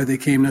that's not why they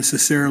came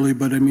necessarily,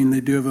 but I mean,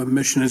 they do have a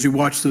mission. As you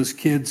watch those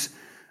kids,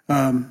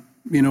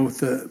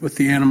 with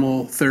the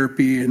animal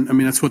therapy, and I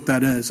mean, that's what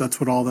that is. That's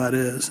what all that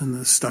is, and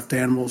the stuffed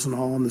animals and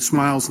all, and the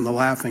smiles and the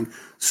laughing.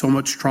 So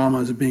much trauma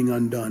is being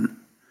undone.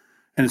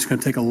 And it's going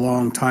to take a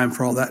long time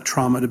for all that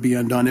trauma to be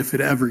undone. If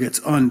it ever gets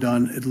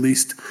undone, at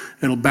least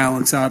it'll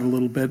balance out a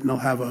little bit, and they'll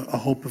have a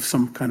hope of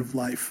some kind of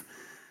life.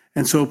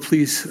 And so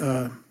please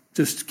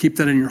just keep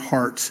that in your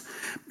hearts.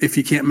 If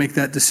you can't make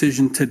that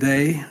decision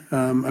today,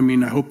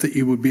 I hope that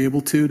you would be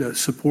able to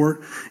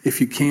support. If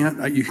you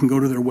can't, you can go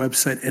to their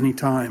website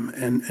anytime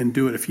and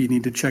do it if you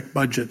need to check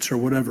budgets or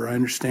whatever. I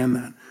understand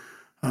that.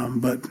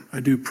 But I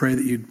do pray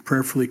that you'd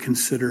prayerfully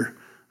consider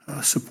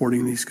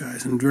supporting these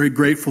guys. And very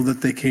grateful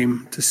that they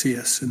came to see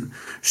us and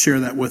share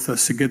that with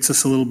us. It gets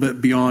us a little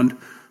bit beyond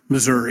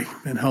Missouri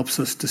and helps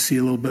us to see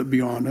a little bit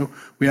beyond.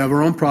 We have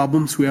our own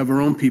problems. We have our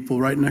own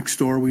people right next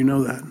door. We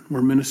know that.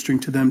 We're ministering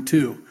to them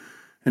too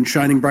and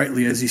shining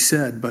brightly, as he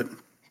said. But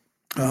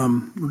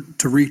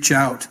to reach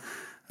out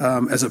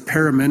as a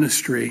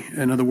paraministry,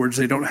 in other words,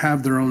 they don't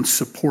have their own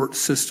support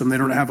system. They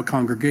don't have a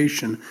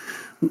congregation.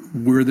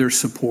 We're their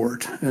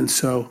support. And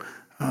so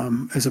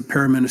as a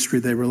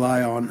paraministry, they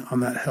rely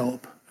on that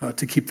help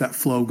to keep that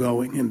flow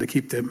going and to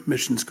keep the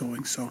missions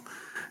going. So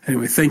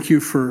anyway, thank you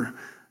for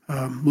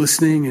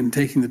listening and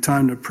taking the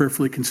time to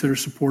prayerfully consider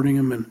supporting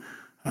them.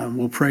 And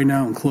we'll pray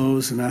now and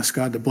close and ask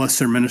God to bless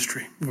their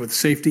ministry with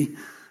safety,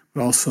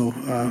 but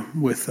also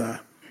with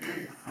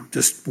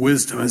just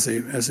wisdom as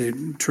they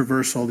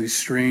traverse all these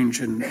strange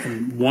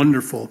and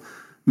wonderful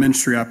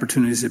ministry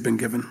opportunities they've been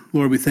given.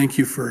 Lord, we thank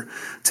you for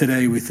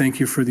today. We thank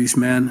you for these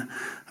men,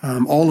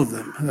 all of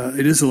them.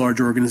 It is a large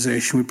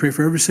organization. We pray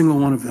for every single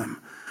one of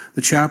them.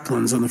 The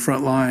chaplains on the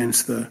front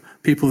lines, the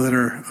people that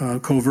are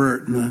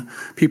covert, and the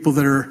people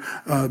that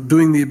are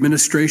doing the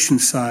administration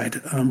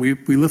side.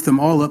 We lift them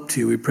all up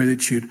to you. We pray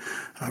that you'd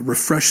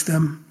refresh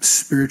them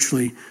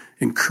spiritually,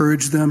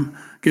 encourage them,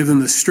 give them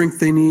the strength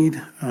they need.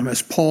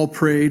 As Paul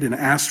prayed and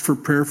asked for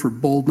prayer for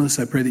boldness,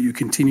 I pray that you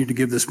continue to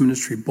give this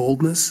ministry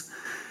boldness.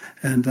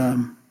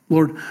 And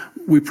Lord,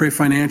 we pray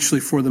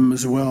financially for them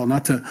as well,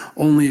 not to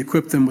only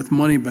equip them with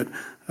money, but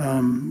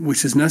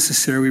which is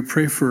necessary. We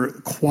pray for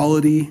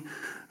quality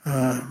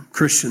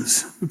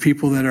Christians,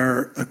 people that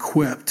are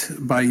equipped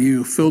by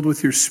you, filled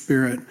with your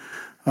Spirit,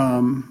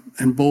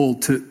 and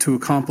bold to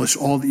accomplish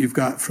all that you've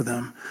got for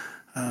them.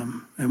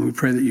 And we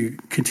pray that you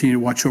continue to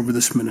watch over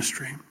this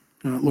ministry.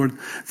 Lord,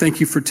 thank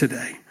you for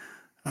today.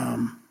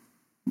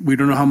 We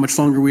don't know how much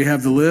longer we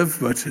have to live,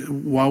 but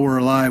while we're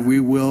alive, we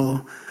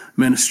will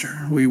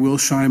minister. We will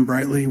shine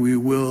brightly. We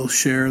will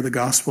share the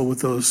gospel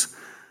with those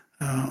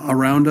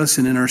around us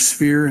and in our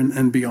sphere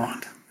and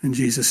beyond. In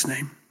Jesus'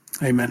 name,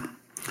 amen.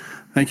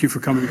 Thank you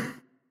for coming.